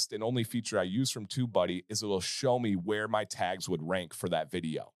best and only feature I use from Tube Buddy is it will show me where my tags would rank for that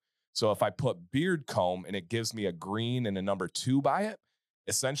video. So if I put beard comb and it gives me a green and a number 2 by it,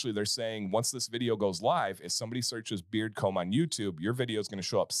 essentially they're saying once this video goes live, if somebody searches beard comb on YouTube, your video is going to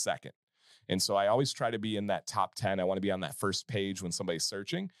show up second. And so I always try to be in that top 10. I want to be on that first page when somebody's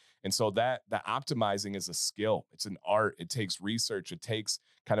searching. And so that optimizing is a skill. It's an art. It takes research. It takes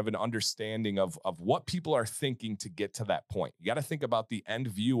kind of an understanding of what people are thinking to get to that point. You got to think about the end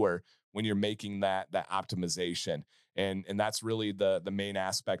viewer when you're making that optimization. And that's really the main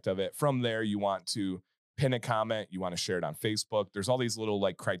aspect of it. From there, you want to pin a comment, you want to share it on Facebook. There's all these little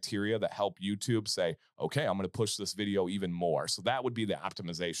like criteria that help YouTube say, okay, I'm going to push this video even more. So that would be the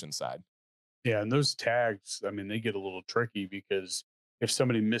optimization side. Yeah, and those tags, I mean, they get a little tricky because if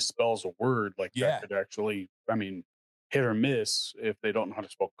somebody misspells a word, like that Yeah. could actually, I mean, hit or miss if they don't know how to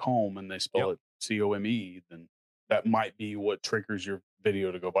spell comb and they spell Yep. it COME, then that might be what triggers your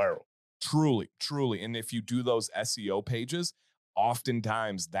video to go viral. Truly, truly. And if you do those SEO pages,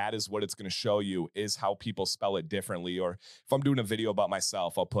 oftentimes that is what it's going to show you is how people spell it differently. Or if I'm doing a video about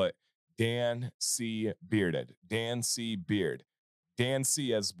myself, I'll put Dan C. Bearded, Dan C. Beard, Dan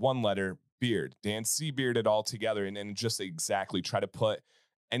C. as one letter, Beard, Dan C. Bearded all together. And just exactly try to put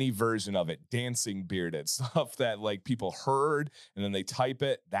any version of it, dancing bearded, stuff that like people heard and then they type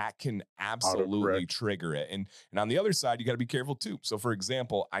it, that can absolutely Autocorrect. trigger it. And on the other side, you got to be careful too. So for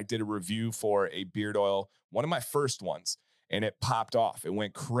example, I did a review for a beard oil, one of my first ones, and it popped off. It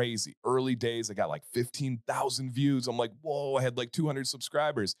went crazy. Early days, I got like 15,000 views. I'm like, whoa, I had like 200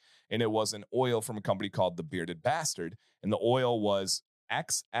 subscribers. And it was an oil from a company called The Bearded Bastard. And the oil was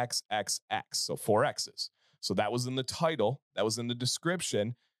XXXX, so four X's. So that was in the title, that was in the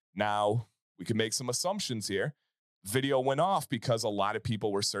description. Now we can make some assumptions here. Video went off because a lot of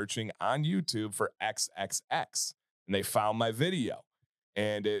people were searching on YouTube for XXX and they found my video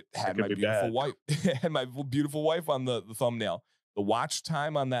and it That had could my be beautiful bad. wife, it had my beautiful wife on the thumbnail. The watch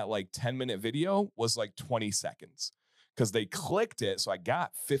time on that like 10-minute video was like 20 seconds because they clicked it. So I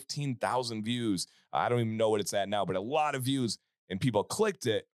got 15,000 views. I don't even know what it's at now, but a lot of views, and people clicked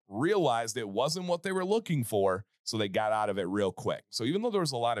it, realized it wasn't what they were looking for. So they got out of it real quick. So even though there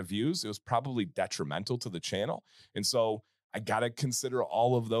was a lot of views, it was probably detrimental to the channel. And so I got to consider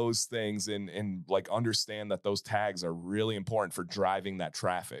all of those things and like understand that those tags are really important for driving that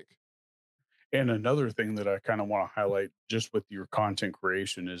traffic. And another thing that I kind of want to highlight just with your content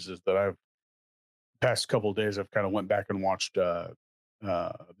creation is that I've past couple of days I've kind of went back and watched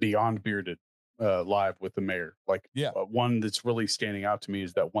Beyond Bearded live with the mayor. Like Yeah. one that's really standing out to me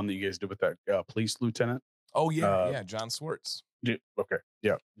is that one that you guys did with that police lieutenant. Oh yeah. Uh, Yeah. John Swartz. okay,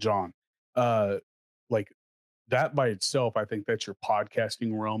 yeah, John. Uh, like that by itself, I think that's your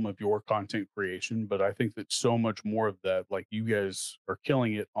podcasting realm of your content creation. But I think that so much more of that, like you guys are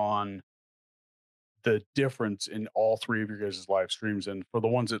killing it on the difference in all three of your guys' live streams. And for the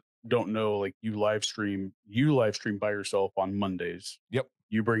ones that don't know, like you live stream by yourself on Mondays. Yep.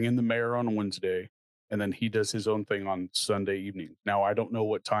 You bring in the mayor on Wednesday, and then he does his own thing on Sunday evening. Now, I don't know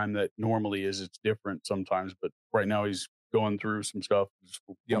what time that normally is. It's different sometimes, but right now he's going through some stuff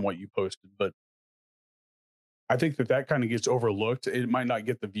from Yep. what you posted. But I think that that kind of gets overlooked. It might not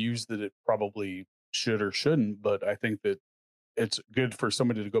get the views that it probably should or shouldn't, but I think that it's good for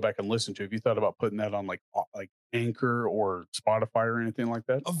somebody to go back and listen to. Have you thought about putting that on like Anchor or Spotify or anything like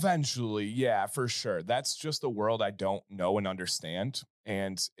that? Eventually, yeah, for sure. That's just a world I don't know and understand.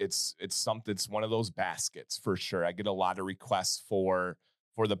 And it's something, it's one of those baskets for sure. I get a lot of requests for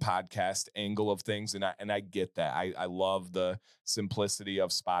the podcast angle of things. And I get that. I love the simplicity of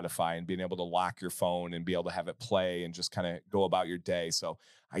Spotify and being able to lock your phone and be able to have it play and just kind of go about your day. So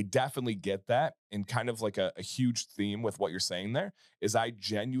I definitely get that. And kind of like a huge theme with what you're saying there is I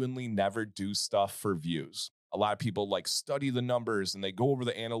genuinely never do stuff for views. A lot of people like study the numbers and they go over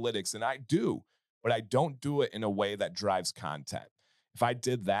the analytics, and I do, but I don't do it in a way that drives content. If I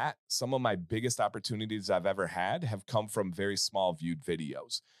did that, some of my biggest opportunities I've ever had have come from very small viewed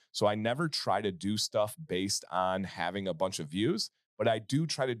videos. So I never try to do stuff based on having a bunch of views, but I do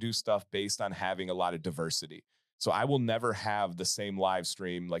try to do stuff based on having a lot of diversity. So I will never have the same live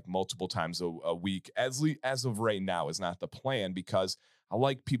stream like multiple times a week as of right now is not the plan because I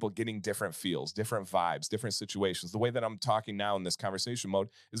like people getting different feels, different vibes, different situations. The way that I'm talking now in this conversation mode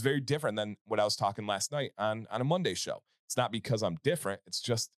is very different than what I was talking last night on a Monday show. It's not because I'm different, it's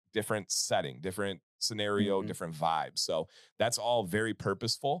just different setting, different scenario, Mhm. different vibes. So that's all very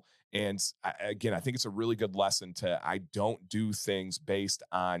purposeful. And again, I think it's a really good lesson to I don't do things based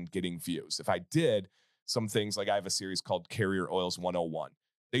on getting views. If I did, some things like I have a series called Carrier Oils 101.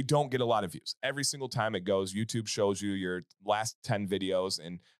 They don't get a lot of views. Every single time it goes, YouTube shows you your last 10 videos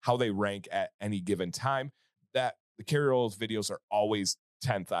and how they rank at any given time. That the Carrier Oils videos are always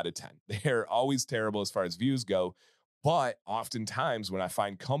 10th out of 10. They're always terrible as far as views go. But oftentimes, when I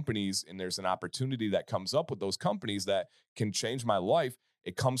find companies and there's an opportunity that comes up with those companies that can change my life,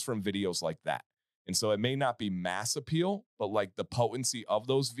 it comes from videos like that. And so it may not be mass appeal, but like the potency of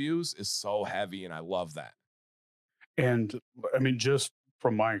those views is so heavy. And I love that. And I mean, just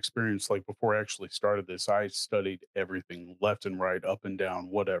from my experience, like before I actually started this, I studied everything left and right, up and down,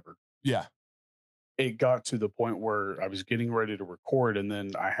 whatever. Yeah. It got to the point where I was getting ready to record, and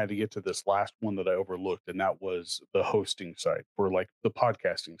then I had to get to this last one that I overlooked, and that was the hosting site for like the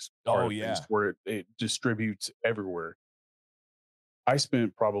podcasting part Oh, of things yeah. where it distributes everywhere. I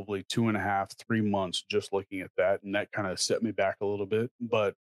spent probably 2.5, 3 months just looking at that, and that kind of set me back a little bit.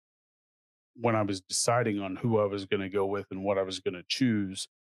 But when I was deciding on who I was going to go with and what I was going to choose,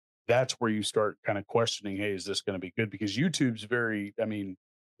 that's where you start kind of questioning, hey, is this going to be good? Because YouTube's very, I mean,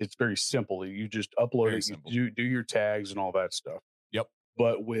 it's very simple. You just upload Very it, you simple. do your tags and all that stuff. Yep.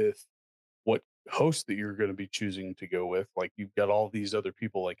 But with what host that you're going to be choosing to go with, like you've got all these other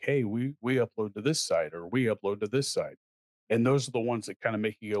people like, hey, we upload to this site or we upload to this site. And those are the ones that kind of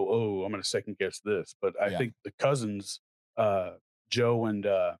make you go, oh, I'm going to second guess this. But I Yeah. think the cousins, uh, Joe and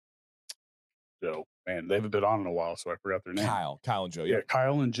Joe, man, they haven't been on in a while, so I forgot their name. Kyle and Joe. Yeah, Yep,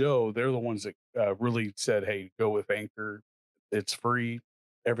 Kyle and Joe, they're the ones that really said, "Hey, go with Anchor. It's free.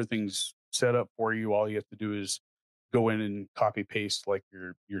 Everything's set up for you. All you have to do is go in and copy paste like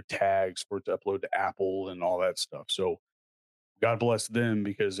your tags for it to upload to Apple and all that stuff." So God bless them,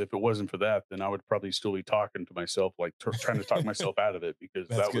 because if it wasn't for that, then I would probably still be talking to myself, like trying to talk myself out of it, because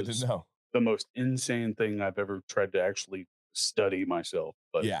that's that good to was know. the most insane thing I've ever tried to actually study myself.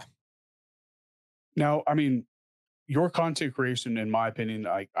 But Yeah, now, I mean, your content creation, in my opinion,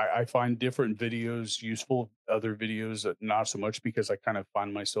 I find different videos useful, other videos not so much, because I kind of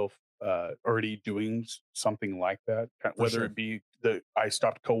find myself already doing something like that. for Whether sure. it be that I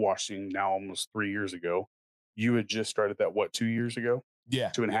stopped co-washing now almost 3 years ago, you had just started that, what, 2 years ago, Yeah,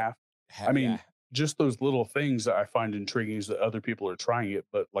 two and a yep. half. I mean, Yeah, just those little things that I find intriguing is that other people are trying it,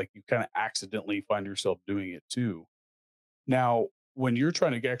 but like you kind of accidentally find yourself doing it too. Now, when you're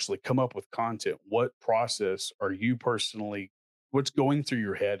trying to actually come up with content, what process are you personally what's going through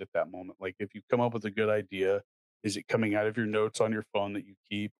your head at that moment? Like, if you come up with a good idea, is it coming out of your notes on your phone that you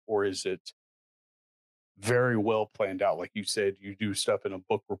keep, or is it very well planned out? Like you said, you do stuff in a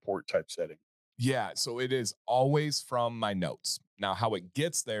book report type setting. yeah. So it is always from my notes. Now, how it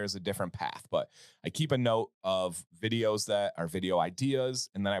gets there is a different path, but I keep a note of videos that are video ideas,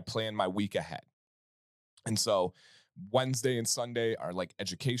 and then I plan my week ahead. And so Wednesday and Sunday are like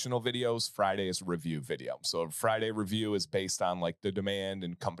educational videos. Friday is a review video. So Friday review is based on like the demand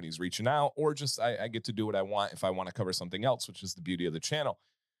and companies reaching out, or just I get to do what I want if I want to cover something else, which is the beauty of the channel.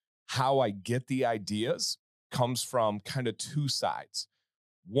 How I get the ideas comes from kind of two sides.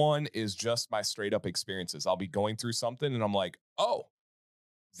 One is just my straight up experiences. I'll be going through something and I'm like, oh,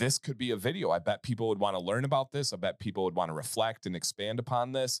 this could be a video. I bet people would want to learn about this. I bet people would want to reflect and expand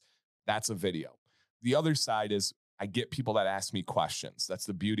upon this. That's a video. The other side is I get people that ask me questions. That's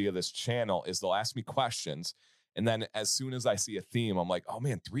the beauty of this channel is they'll ask me questions. And then as soon as I see a theme, I'm like, oh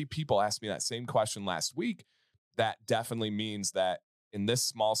man, three people asked me that same question last week. That definitely means that in this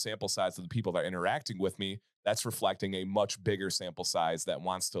small sample size of the people that are interacting with me, that's reflecting a much bigger sample size that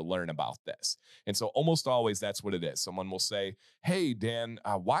wants to learn about this. And so almost always that's what it is. Someone will say, hey, Dan,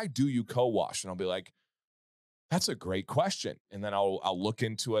 why do you co-wash? And I'll be like, that's a great question. And then I'll look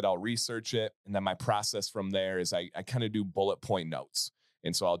into it, I'll research it. And then my process from there is I kind of do bullet point notes.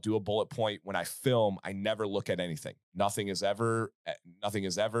 And so I'll do a bullet point when I film. I never look at anything. Nothing is ever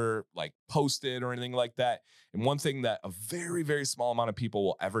like posted or anything like that. And one thing that a very, very small amount of people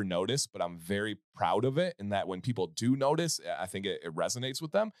will ever notice, but I'm very proud of it. And that when people do notice, I think it resonates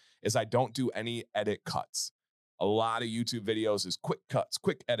with them, is I don't do any edit cuts. A lot of YouTube videos is quick cuts,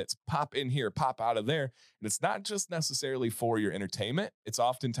 quick edits, pop in here, pop out of there. And it's not just necessarily for your entertainment. It's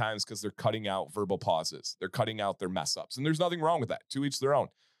oftentimes because they're cutting out verbal pauses. They're cutting out their mess ups. And there's nothing wrong with that. To each their own.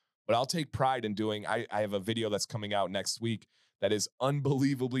 But I'll take pride in doing, I have a video that's coming out next week that is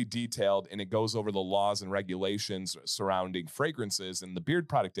unbelievably detailed and it goes over the laws and regulations surrounding fragrances in the beard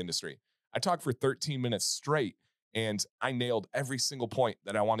product industry. I talked for 13 minutes straight and I nailed every single point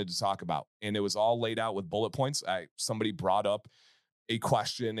that I wanted to talk about. And it was all laid out with bullet points. Somebody brought up a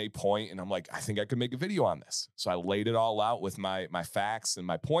question, a point, and I'm like, I think I could make a video on this. So I laid it all out with my facts and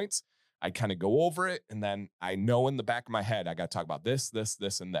my points. I kind of go over it, and then I know in the back of my head I got to talk about this, this,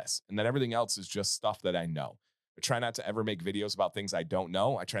 this, and this, and then everything else is just stuff that I know. I try not to ever make videos about things I don't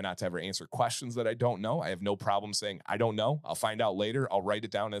know. I try not to ever answer questions that I don't know. I have no problem saying I don't know. I'll find out later. I'll write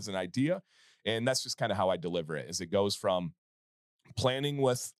it down as an idea, and that's just kind of how I deliver it. Is it goes from planning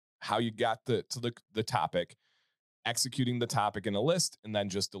with how you got the topic, executing the topic in a list, and then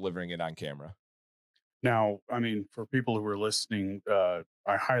just delivering it on camera. Now, I mean, for people who are listening,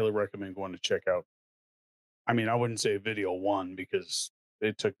 I highly recommend going to check out. I mean, I wouldn't say video one, because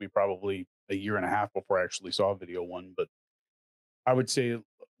it took me probably a year and a half before I actually saw video one. But I would say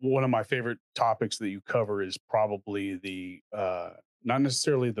one of my favorite topics that you cover is probably the not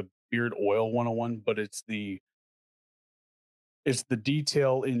necessarily the beard oil 101, but it's the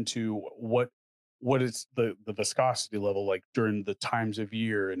detail into what is the viscosity level like during the times of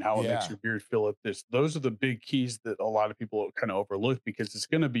year, and how it makes Yeah. your beard feel at this. Those are the big keys that a lot of people kind of overlook, because it's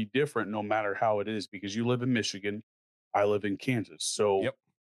going to be different no matter how it is, because you live in Michigan, I live in Kansas. So Yep.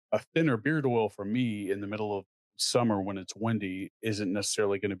 a thinner beard oil for me in the middle of summer when it's windy isn't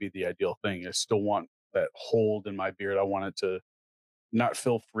necessarily going to be the ideal thing. I still want that hold in my beard. I want it to not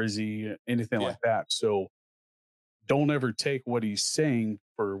feel frizzy, anything Yeah. like that. So don't ever take what he's saying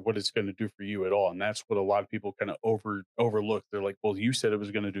for what it's going to do for you at all. And that's what a lot of people kind of overlook. They're like, well, you said it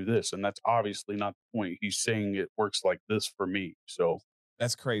was going to do this. And that's obviously not the point. He's saying it works like this for me. So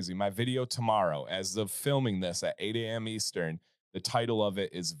That's crazy. My video tomorrow, as of filming this at 8 a.m. Eastern, The title of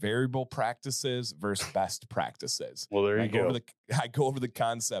it is Variable Practices versus Best Practices. Well, there And you go. I go over the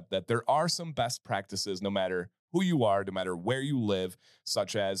concept that there are some best practices no matter who you are, no matter where you live,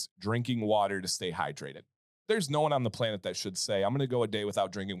 such as drinking water to stay hydrated. There's no one on the planet that should say, I'm going to go a day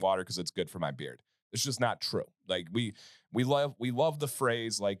without drinking water because it's good for my beard. It's just not true. Like we love the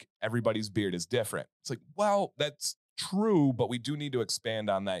phrase like everybody's beard is different. It's like, well, that's true, but we do need to expand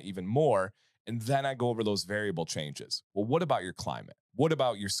on that even more. And then I go over those variable changes. Well, what about your climate? What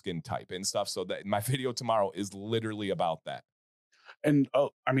about your skin type and stuff? So that my video tomorrow is literally about that. And,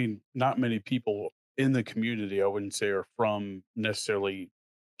 I mean, not many people in the community, I wouldn't say, are from necessarily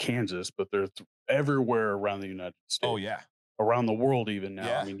Kansas, but they're everywhere around the United Oh States, yeah. around the world even now.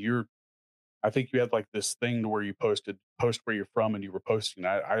 I Yeah. mean, I think you had like this thing to where you post where you're from and you were posting.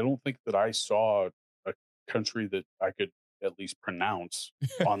 I don't think that I saw a country that I could at least pronounce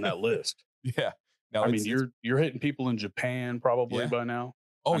on that list. Yeah. No, I mean, it's you're hitting people in Japan probably yeah. by now.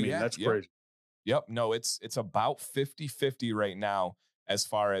 I Oh mean, yeah. that's Yep. crazy. Yep. No, it's about 50-50 right now as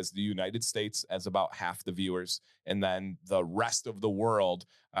far as the United States as about half the viewers. And then the rest of the world,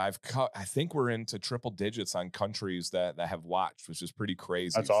 I think we're into triple digits on countries that have watched, which is pretty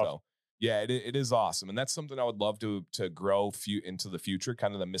crazy. That's awesome. So yeah, it is awesome. And that's something I would love to grow into the future,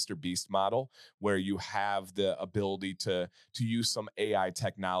 kind of the Mr. Beast model, where you have the ability to use some AI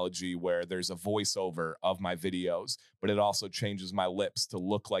technology where there's a voiceover of my videos, but it also changes my lips to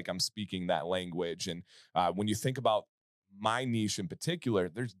look like I'm speaking that language. And when you think about my niche in particular,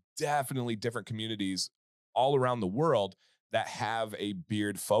 there's definitely different communities all around the world that have a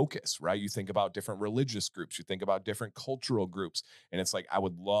beard focus, right? You think about different religious groups, you think about different cultural groups, and it's like I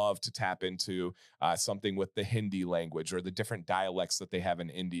would love to tap into something with the Hindi language or the different dialects that they have in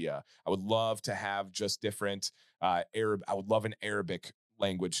India. I would love to have just different Arab. I would love an Arabic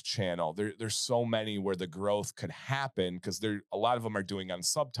language channel. There's so many where the growth could happen because there a lot of them are doing on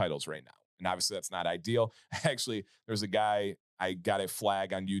subtitles right now, and obviously that's not ideal. Actually, there's a guy. I got a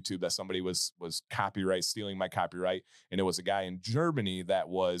flag on YouTube that somebody was copyright stealing my copyright, and it was a guy in Germany that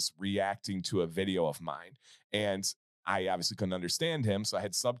was reacting to a video of mine. And I obviously couldn't understand him. So I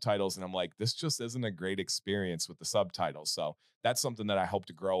had subtitles, and I'm like, this just isn't a great experience with the subtitles. So that's something that I hope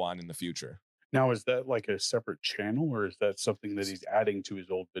to grow on in the future. Now, is that like a separate channel or is that something that he's adding to his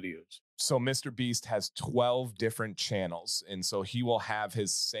old videos? So Mr. Beast has 12 different channels. And so he will have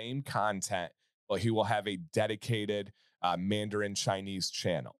his same content, but he will have a dedicated Mandarin Chinese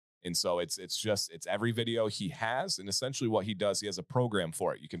channel. And so it's every video he has. And essentially what he does, he has a program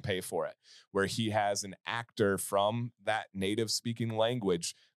for it. You can pay for it, where he has an actor from that native speaking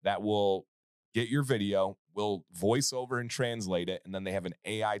language that will get your video, will voice over and translate it. And then they have an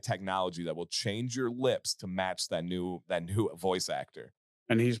AI technology that will change your lips to match that new voice actor.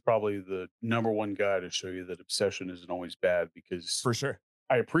 And he's probably the number one guy to show you that obsession isn't always bad because For sure.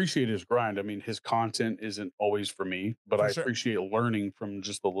 I appreciate his grind. I mean, his content isn't always for me, but For I sure. appreciate learning from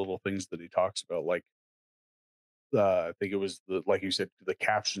just the little things that he talks about. Like, I think it was like you said, the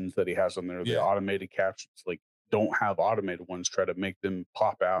captions that he has on there, the Yeah. automated captions, like don't have automated ones, try to make them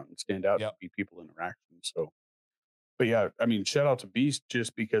pop out and stand out to Yep. be people interaction. So, but yeah, I mean, shout out to Beast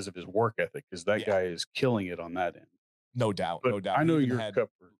just because of his work ethic, because that Yeah. guy is killing it on that end. No doubt. But No doubt. I He know even you're had cut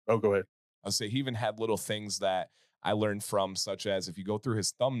for. Oh, go ahead. I'll say he even had little things that I learned from, such as if you go through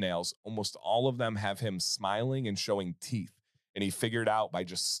his thumbnails, almost all of them have him smiling and showing teeth. And he figured out by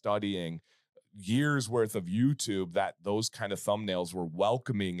just studying years worth of YouTube that those kind of thumbnails were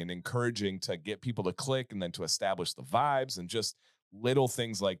welcoming and encouraging to get people to click and then to establish the vibes and just little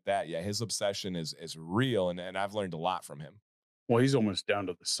things like that. Yeah, his obsession is real, and I've learned a lot from him. Well, he's almost down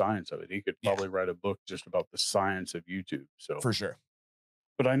to the science of it. He could Yeah, probably write a book just about the science of YouTube. So, for sure.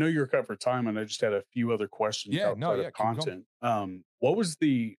 but I know you're cut for time, and I just had a few other questions Yeah, no, outside yeah, of keep going. content. What was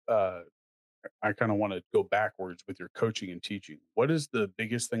the I kind of want to go backwards with your coaching and teaching. What is the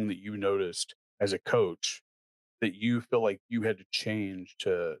biggest thing that you noticed as a coach that you feel like you had to change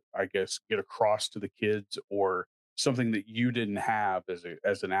to, I guess, get across to the kids, or something that you didn't have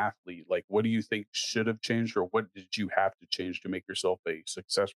as an athlete? Like, what do you think should have changed, or what did you have to change to make yourself a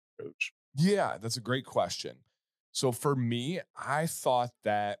successful coach? Yeah, that's a great question. So for me, I thought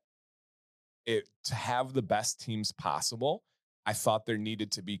that it to have the best teams possible, I thought there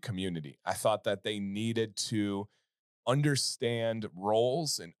needed to be community. I thought that they needed to understand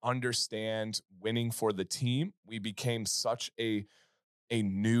roles and understand winning for the team. We became such a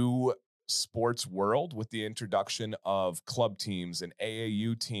new sports world with the introduction of club teams and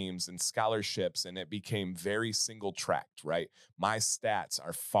AAU teams and scholarships, and it became very single tracked, right? My stats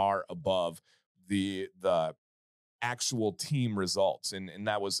are far above the actual team results. And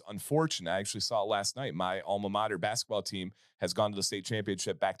that was unfortunate. I actually saw it last night. My alma mater basketball team has gone to the state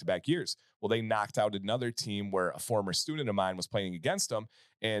championship back-to-back years. Well, they knocked out another team where a former student of mine was playing against them.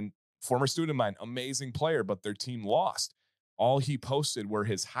 And former student of mine, amazing player, but their team lost. All he posted were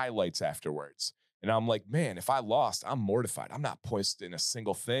his highlights afterwards. And I'm like, man, if I lost, I'm mortified. I'm not posting a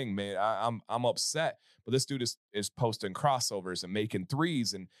single thing, man. I'm upset. But this dude is posting crossovers and making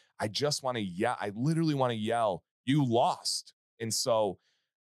threes. And I just want to yell. I literally want to yell, you lost. And so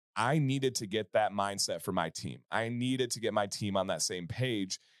I needed to get that mindset for my team. I needed to get my team on that same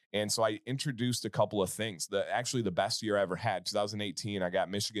page. And so I introduced a couple of things. Actually the best year I ever had, 2018, I got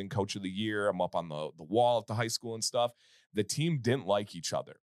Michigan Coach of the Year. I'm up on the wall at the high school and stuff. The team didn't like each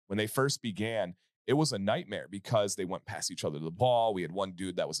other. When they first began, it was a nightmare because they went past each other the ball. We had one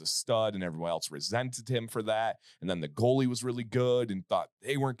dude that was a stud and everyone else resented him for that. And then the goalie was really good and thought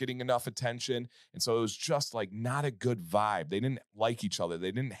they weren't getting enough attention. And so it was just like not a good vibe. They didn't like each other.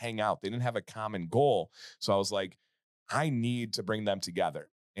 They didn't hang out. They didn't have a common goal. So I was like, I need to bring them together.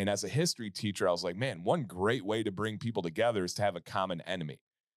 And as a history teacher, I was like, man, one great way to bring people together is to have a common enemy.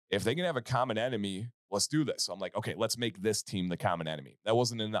 If they can have a common enemy, let's do this. So I'm like, okay, let's make this team the common enemy. That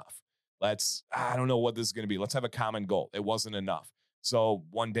wasn't enough. I don't know what this is going to be. Let's have a common goal. It wasn't enough. So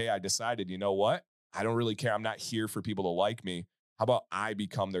one day I decided, you know what? I don't really care. I'm not here for people to like me. How about I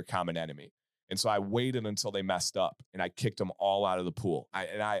become their common enemy? And so I waited until they messed up and I kicked them all out of the pool.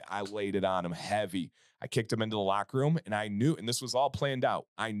 I laid it on them heavy. I kicked them into the locker room and I knew, and this was all planned out.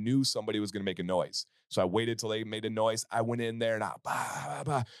 I knew somebody was going to make a noise. So I waited till they made a noise. I went in there and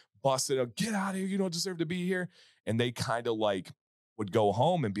I busted them. Get out of here. You don't deserve to be here. And they kind of like would go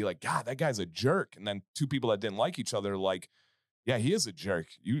home and be like, God, that guy's a jerk. And then two people that didn't like each other, like, yeah, he is a jerk.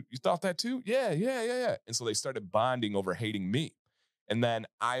 You thought that too? Yeah. And so they started bonding over hating me. And then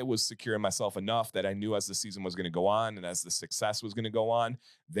I was secure in myself enough that I knew as the season was going to go on and as the success was going to go on,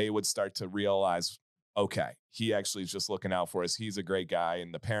 they would start to realize, okay, he actually is just looking out for us. He's a great guy.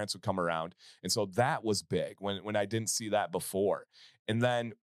 And the parents would come around. And so that was big when I didn't see that before. And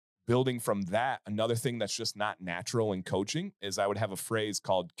then building from that, another thing that's just not natural in coaching is I would have a phrase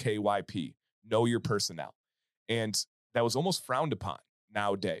called KYP, know your personnel. And that was almost frowned upon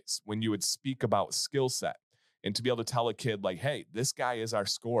nowadays when you would speak about skill set and to be able to tell a kid like, hey, this guy is our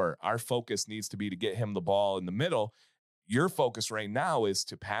scorer. Our focus needs to be to get him the ball in the middle. Your focus right now is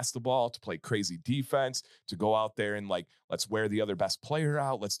to pass the ball, to play crazy defense, to go out there and like, let's wear the other best player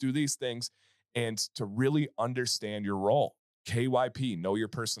out. Let's do these things and to really understand your role. KYP, know your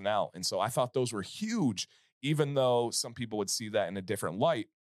personnel. And so I thought those were huge, even though some people would see that in a different light.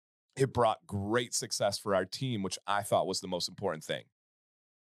 It brought great success for our team, which I thought was the most important thing.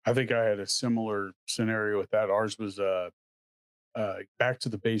 I think I had a similar scenario with that. Ours was back to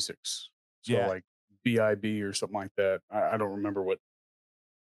the basics. So Yeah. like BIB or something like that. I don't remember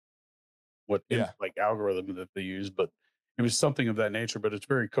Yeah. like algorithm that they use, but it was something of that nature. But it's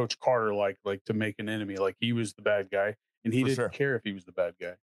very Coach Carter like to make an enemy. Like he was the bad guy, and he For didn't sure. care if he was the bad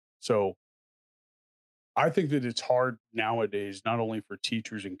guy. So I think that it's hard nowadays, not only for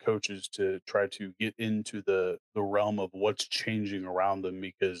teachers and coaches to try to get into the realm of what's changing around them,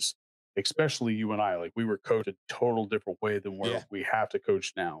 because especially you and I, like we were coached a total different way than where Yeah. we have to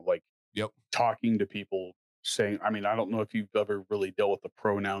coach now. Like Yep. talking to people, saying, I mean, I don't know if you've ever really dealt with the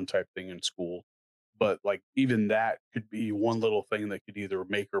pronoun type thing in school, but like even that could be one little thing that could either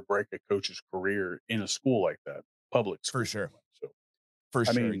make or break a coach's career in a school like that, public For school sure. anyway. So For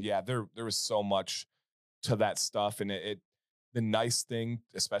I sure. mean, Yeah. There was so much to that stuff. And the nice thing,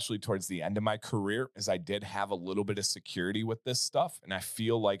 especially towards the end of my career, is I did have a little bit of security with this stuff. And I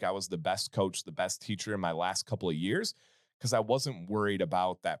feel like I was the best coach, the best teacher in my last couple of years because I wasn't worried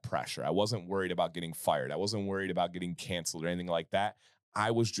about that pressure. I wasn't worried about getting fired. I wasn't worried about getting canceled or anything like that. I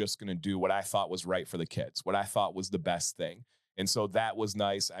was just going to do what I thought was right for the kids, what I thought was the best thing. And so that was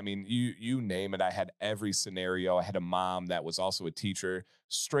nice. I mean, you name it. I had every scenario. I had a mom that was also a teacher,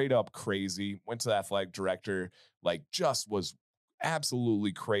 straight up crazy. Went to the athletic director, like just was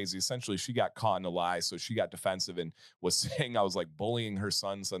absolutely crazy. Essentially, she got caught in a lie. So she got defensive and was saying I was like bullying her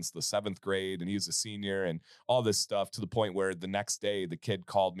son since the seventh grade and he's a senior and all this stuff to the point where the next day the kid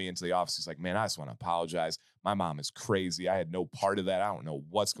called me into the office. He's like, man, I just want to apologize. My mom is crazy. I had no part of that. I don't know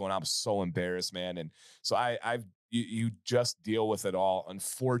what's going on. I'm so embarrassed, man. And so you just deal with it all.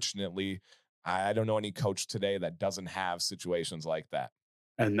 Unfortunately, I don't know any coach today that doesn't have situations like that.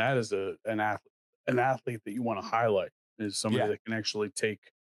 and that is an athlete that you wanna highlight, is somebody Yeah. that can actually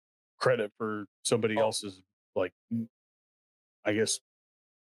take credit for somebody Oh, else's, like, I guess,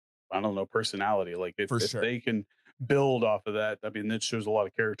 I don't know, personality. Like, for if sure. they can build off of that, I mean, that shows a lot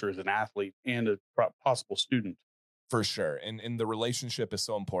of character as an athlete and a possible student. For sure. And the relationship is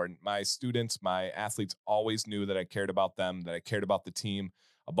so important. My students, my athletes always knew that I cared about them, that I cared about the team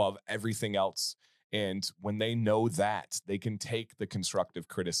above everything else. And when they know that, they can take the constructive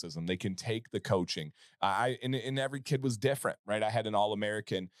criticism, they can take the coaching. And every kid was different, right? I had an All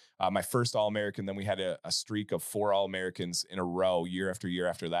American, my first All American. Then we had a streak of 4 All Americans in a row, year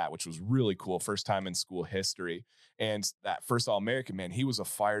after that, which was really cool. First time in school history. And that first All American, man, he was a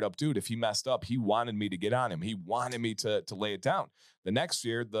fired up dude. If he messed up, he wanted me to get on him. He wanted me to lay it down. The next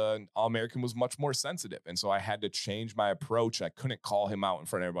year, the All American was much more sensitive. And so I had to change my approach. I couldn't call him out in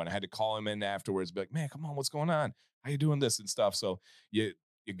front of everyone. I had to call him in afterwards, be like, man, come on, what's going on? How you doing this and stuff? So you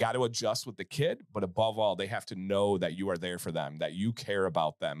got to adjust with the kid, but above all, they have to know that you are there for them, that you care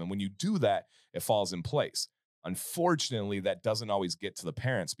about them. And when you do that, it falls in place. Unfortunately, that doesn't always get to the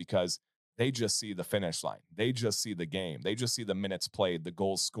parents because they just see the finish line. They just see the game. They just see the minutes played, the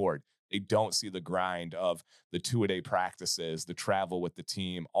goals scored. They don't see the grind of the 2-a-day practices, the travel with the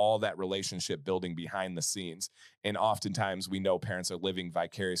team, all that relationship building behind the scenes. And oftentimes we know parents are living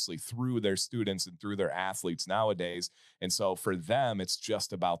vicariously through their students and through their athletes nowadays. And so for them, it's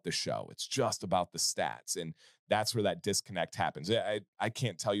just about the show. It's just about the stats. And that's where that disconnect happens. I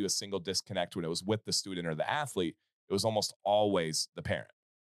can't tell you a single disconnect when it was with the student or the athlete. It was almost always the parent.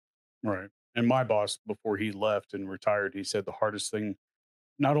 Right. And my boss, before he left and retired, he said the hardest thing,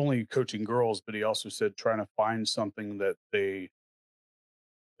 not only coaching girls, but he also said trying to find something that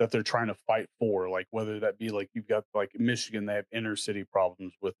they're trying to fight for, like whether that be like you've got like Michigan, they have inner city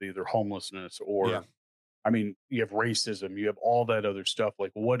problems with either homelessness Yeah. or I mean, you have racism, you have all that other stuff.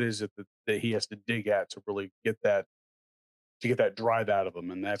 Like what is it that he has to dig at to really get that drive out of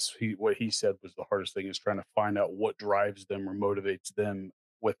them? And that's what he said was the hardest thing is trying to find out what drives them or motivates them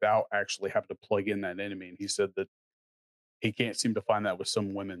without actually having to plug in that enemy. And he said that he can't seem to find that with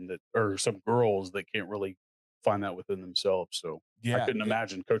some women that or some girls that can't really find that within themselves. So I Yeah. couldn't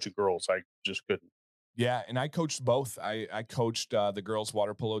imagine coaching girls. I just couldn't. Yeah, and I coached both. I coached the girls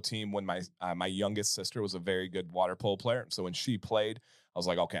water polo team when my youngest sister was a very good water polo player. So when she played, I was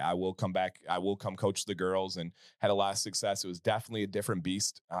like, okay, I will come back. I will come coach the girls, and had a lot of success. It was definitely a different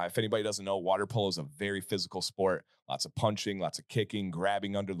beast. If anybody doesn't know, water polo is a very physical sport. Lots of punching, lots of kicking,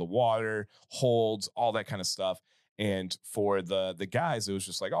 grabbing under the water, holds, all that kind of stuff. And for the guys, it was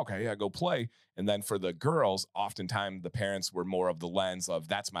just like, okay, yeah, go play. And then for the girls, oftentimes the parents were more of the lens of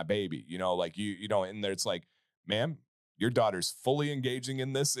that's my baby, like in there, it's like, ma'am, your daughter's fully engaging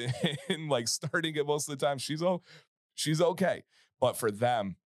in this and like starting it most of the time. She's okay. But for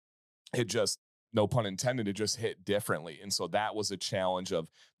them, it just, no pun intended, it just hit differently. And so that was a challenge of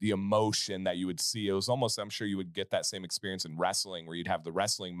the emotion that you would see. It was almost, I'm sure you would get that same experience in wrestling where you'd have the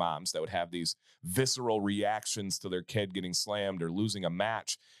wrestling moms that would have these visceral reactions to their kid getting slammed or losing a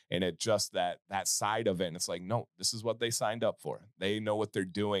match. And it just that side of it. And it's like, no, this is what they signed up for. They know what they're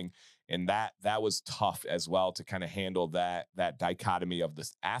doing. And that was tough as well to kind of handle that dichotomy of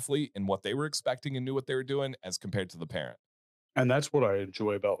this athlete and what they were expecting and knew what they were doing as compared to the parent. And that's what I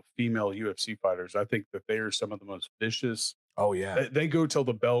enjoy about female UFC fighters. I think that they are some of the most vicious. Oh yeah. They go till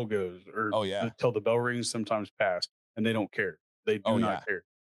the bell goes or Oh yeah. till the bell rings, sometimes past, and they don't care. They do Oh not yeah. care.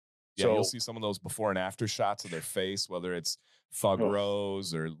 Yeah, you'll So, see some of those before and after shots of their face, whether it's Thug ugh,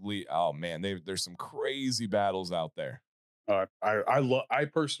 Rose or Lee. Oh man, there's some crazy battles out there. I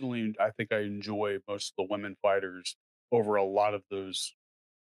personally, I think I enjoy most of the women fighters over a lot of those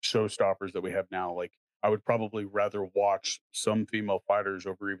showstoppers that we have now. Like, I would probably rather watch some female fighters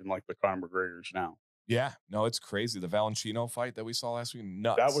over even like the Conor McGregors now. Yeah, no, it's crazy. The Valentino fight that we saw last week,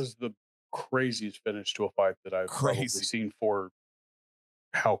 That nuts, was the craziest finish to a fight that I've probably crazy, seen for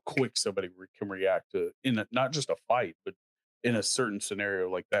how quick somebody can react to not just a fight, but in a certain scenario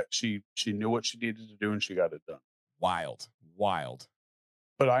like that. She knew what she needed to do and she got it done. wild, wild.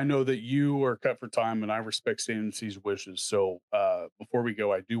 But I know that you are cut for time, and I respect CNC's wishes. So before we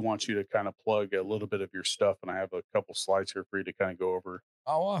go, I do want you to kind of plug a little bit of your stuff, and I have a couple slides here for you to kind of go over.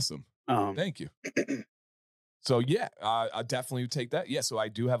 Oh, awesome. Um, Thank you. So yeah, I definitely would take that. Yeah, so I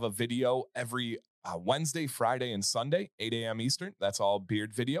do have a video every Wednesday, Friday, and Sunday, 8 a.m. Eastern. That's all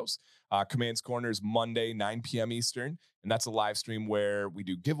beard videos. Commands Corners Monday, 9 p.m. Eastern, and that's a live stream where we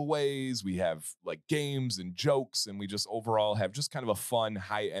do giveaways, we have like games and jokes, and we just overall have just kind of a fun,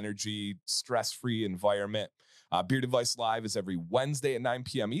 high energy, stress free environment. Beard Advice Live is every Wednesday at 9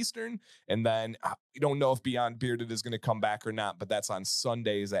 p.m. Eastern. And then we don't know if Beyond Bearded is going to come back or not, but that's on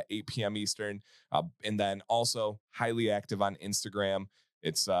Sundays at 8 p.m. Eastern. And then also highly active on Instagram.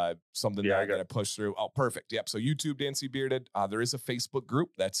 It's something yeah, I that got I push through. Oh, perfect. Yep. So YouTube, Dancy Bearded. There is a Facebook group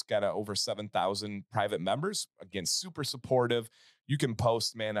that's got over 7,000 private members. Again, super supportive. you can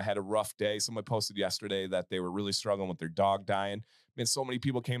post, man, I had a rough day. Someone posted yesterday that they were really struggling with their dog dying. Man, so many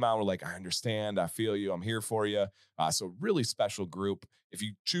people came out and were like, I understand, I feel you, I'm here for you. So really special group. If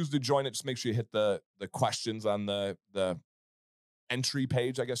you choose to join it, just make sure you hit the questions on the entry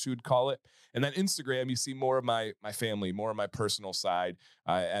page, I guess you would call it. And then Instagram, you see more of my family, more of my personal side,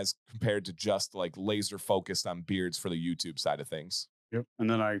 as compared to just like laser focused on beards for the YouTube side of things. Yep. And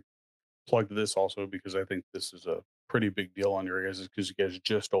then I plugged this also because I think this is a pretty big deal on your guys' because you guys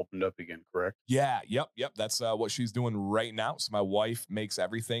just opened up again, correct? Yeah, yep. That's what she's doing right now. So my wife makes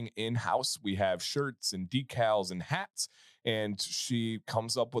everything in house. We have shirts and decals and hats, and she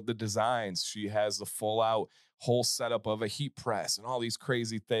comes up with the designs. She has the full out whole setup of a heat press and all these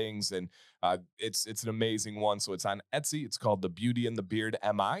crazy things, and it's an amazing one. So it's on Etsy. It's called the Beauty and the Beard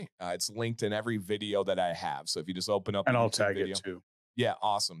MI. It's linked in every video that I have. So if you just open up a And I'll YouTube tag it video, too. yeah,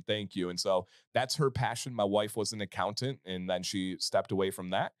 awesome. Thank you. And so that's her passion. My wife was an accountant and then she stepped away from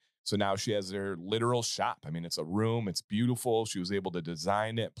that. So now she has her literal shop. I mean, it's a room, it's beautiful. She was able to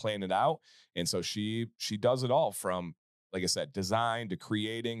design it, plan it out. And so she does it all from, like I said, design to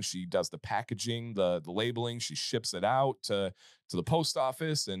creating. She does the packaging, the labeling, she ships it out to the post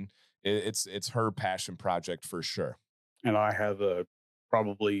office, and it's her passion project for sure. And I have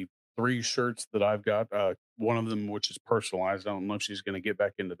probably 3 shirts that I've got, one of them which is personalized. I don't know if she's gonna get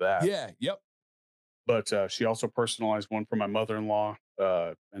back into that, Yeah, yep. but, she also personalized one for my mother-in-law,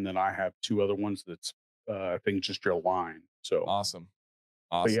 and then I have 2 other ones that's, I think just your line. So, Awesome.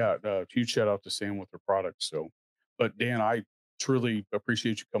 but Awesome. yeah, huge shout out to Sam with her products. So, but Dan, I truly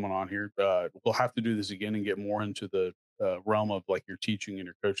appreciate you coming on here. We'll have to do this again and get more into the realm of like your teaching and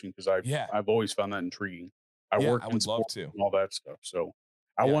your coaching because I've Yeah. I've always found that intriguing. I Yeah, I worked in would love sports to. and all that stuff, so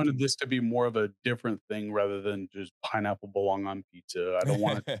I Yeah, I wanted can. this to be more of a different thing rather than just pineapple belong on pizza. I don't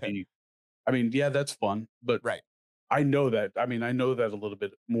want it to be. I mean, yeah, that's fun, but Right. I know that. I mean, I know that a little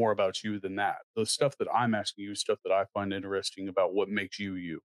bit more about you than that. The stuff that I'm asking you is stuff that I find interesting about what makes you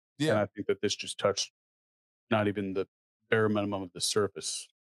you. And Yeah. I think that this just touched not even the bare minimum of the surface.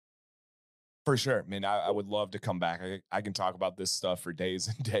 For sure. I mean, I So would love to come back. I can talk about this stuff for days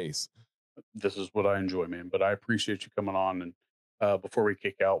and days. this is what I enjoy, man. But I appreciate you coming on. And before we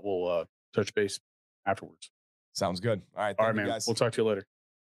kick out, we'll touch base afterwards. Sounds good. All right. All right, Thank you man. guys. We'll talk to you later.